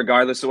even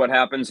regardless of what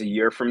happens a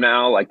year from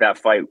now, like that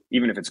fight,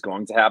 even if it's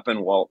going to happen,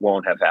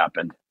 won't have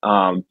happened.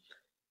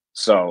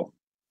 So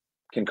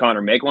can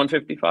Conor make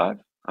 155?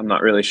 I'm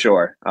not really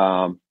sure.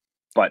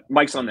 But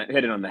Mike's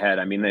hit it on the head.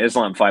 I mean, the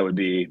Islam fight would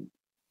be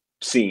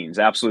scenes,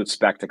 absolute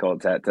spectacle.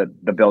 To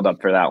the build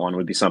up for that one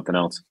would be something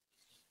else.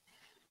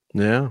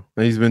 Yeah,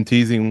 he's been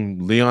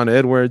teasing Leon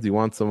Edwards. He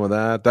wants some of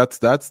that. That's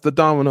the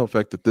domino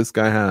effect that this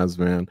guy has,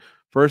 man.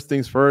 First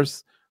things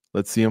first.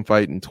 Let's see him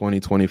fight in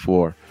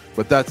 2024.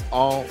 But that's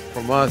all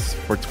from us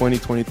for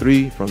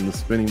 2023 from the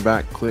Spinning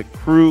Back Click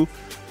crew.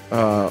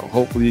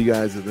 Hopefully you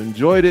guys have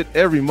enjoyed it.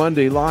 Every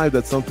Monday live,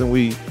 that's something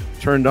we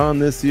turned on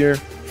this year.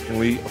 And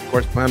we, of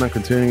course, plan on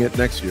continuing it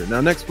next year. Now,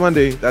 next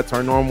Monday, that's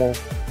our normal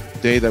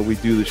day that we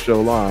do the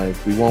show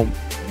live. We won't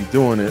be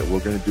doing it. We're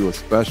going to do a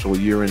special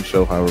year-end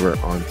show, however,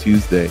 on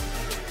Tuesday.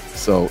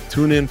 So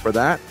tune in for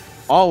that.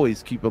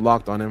 Always keep it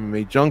locked on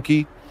MMA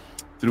Junkie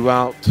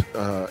throughout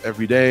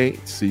every day,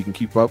 so you can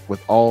keep up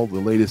with all the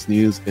latest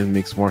news in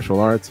mixed martial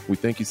arts. We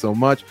thank you so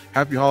much.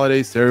 Happy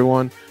holidays to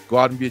everyone. Go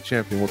out and be a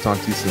champion. We'll talk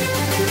to you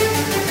soon.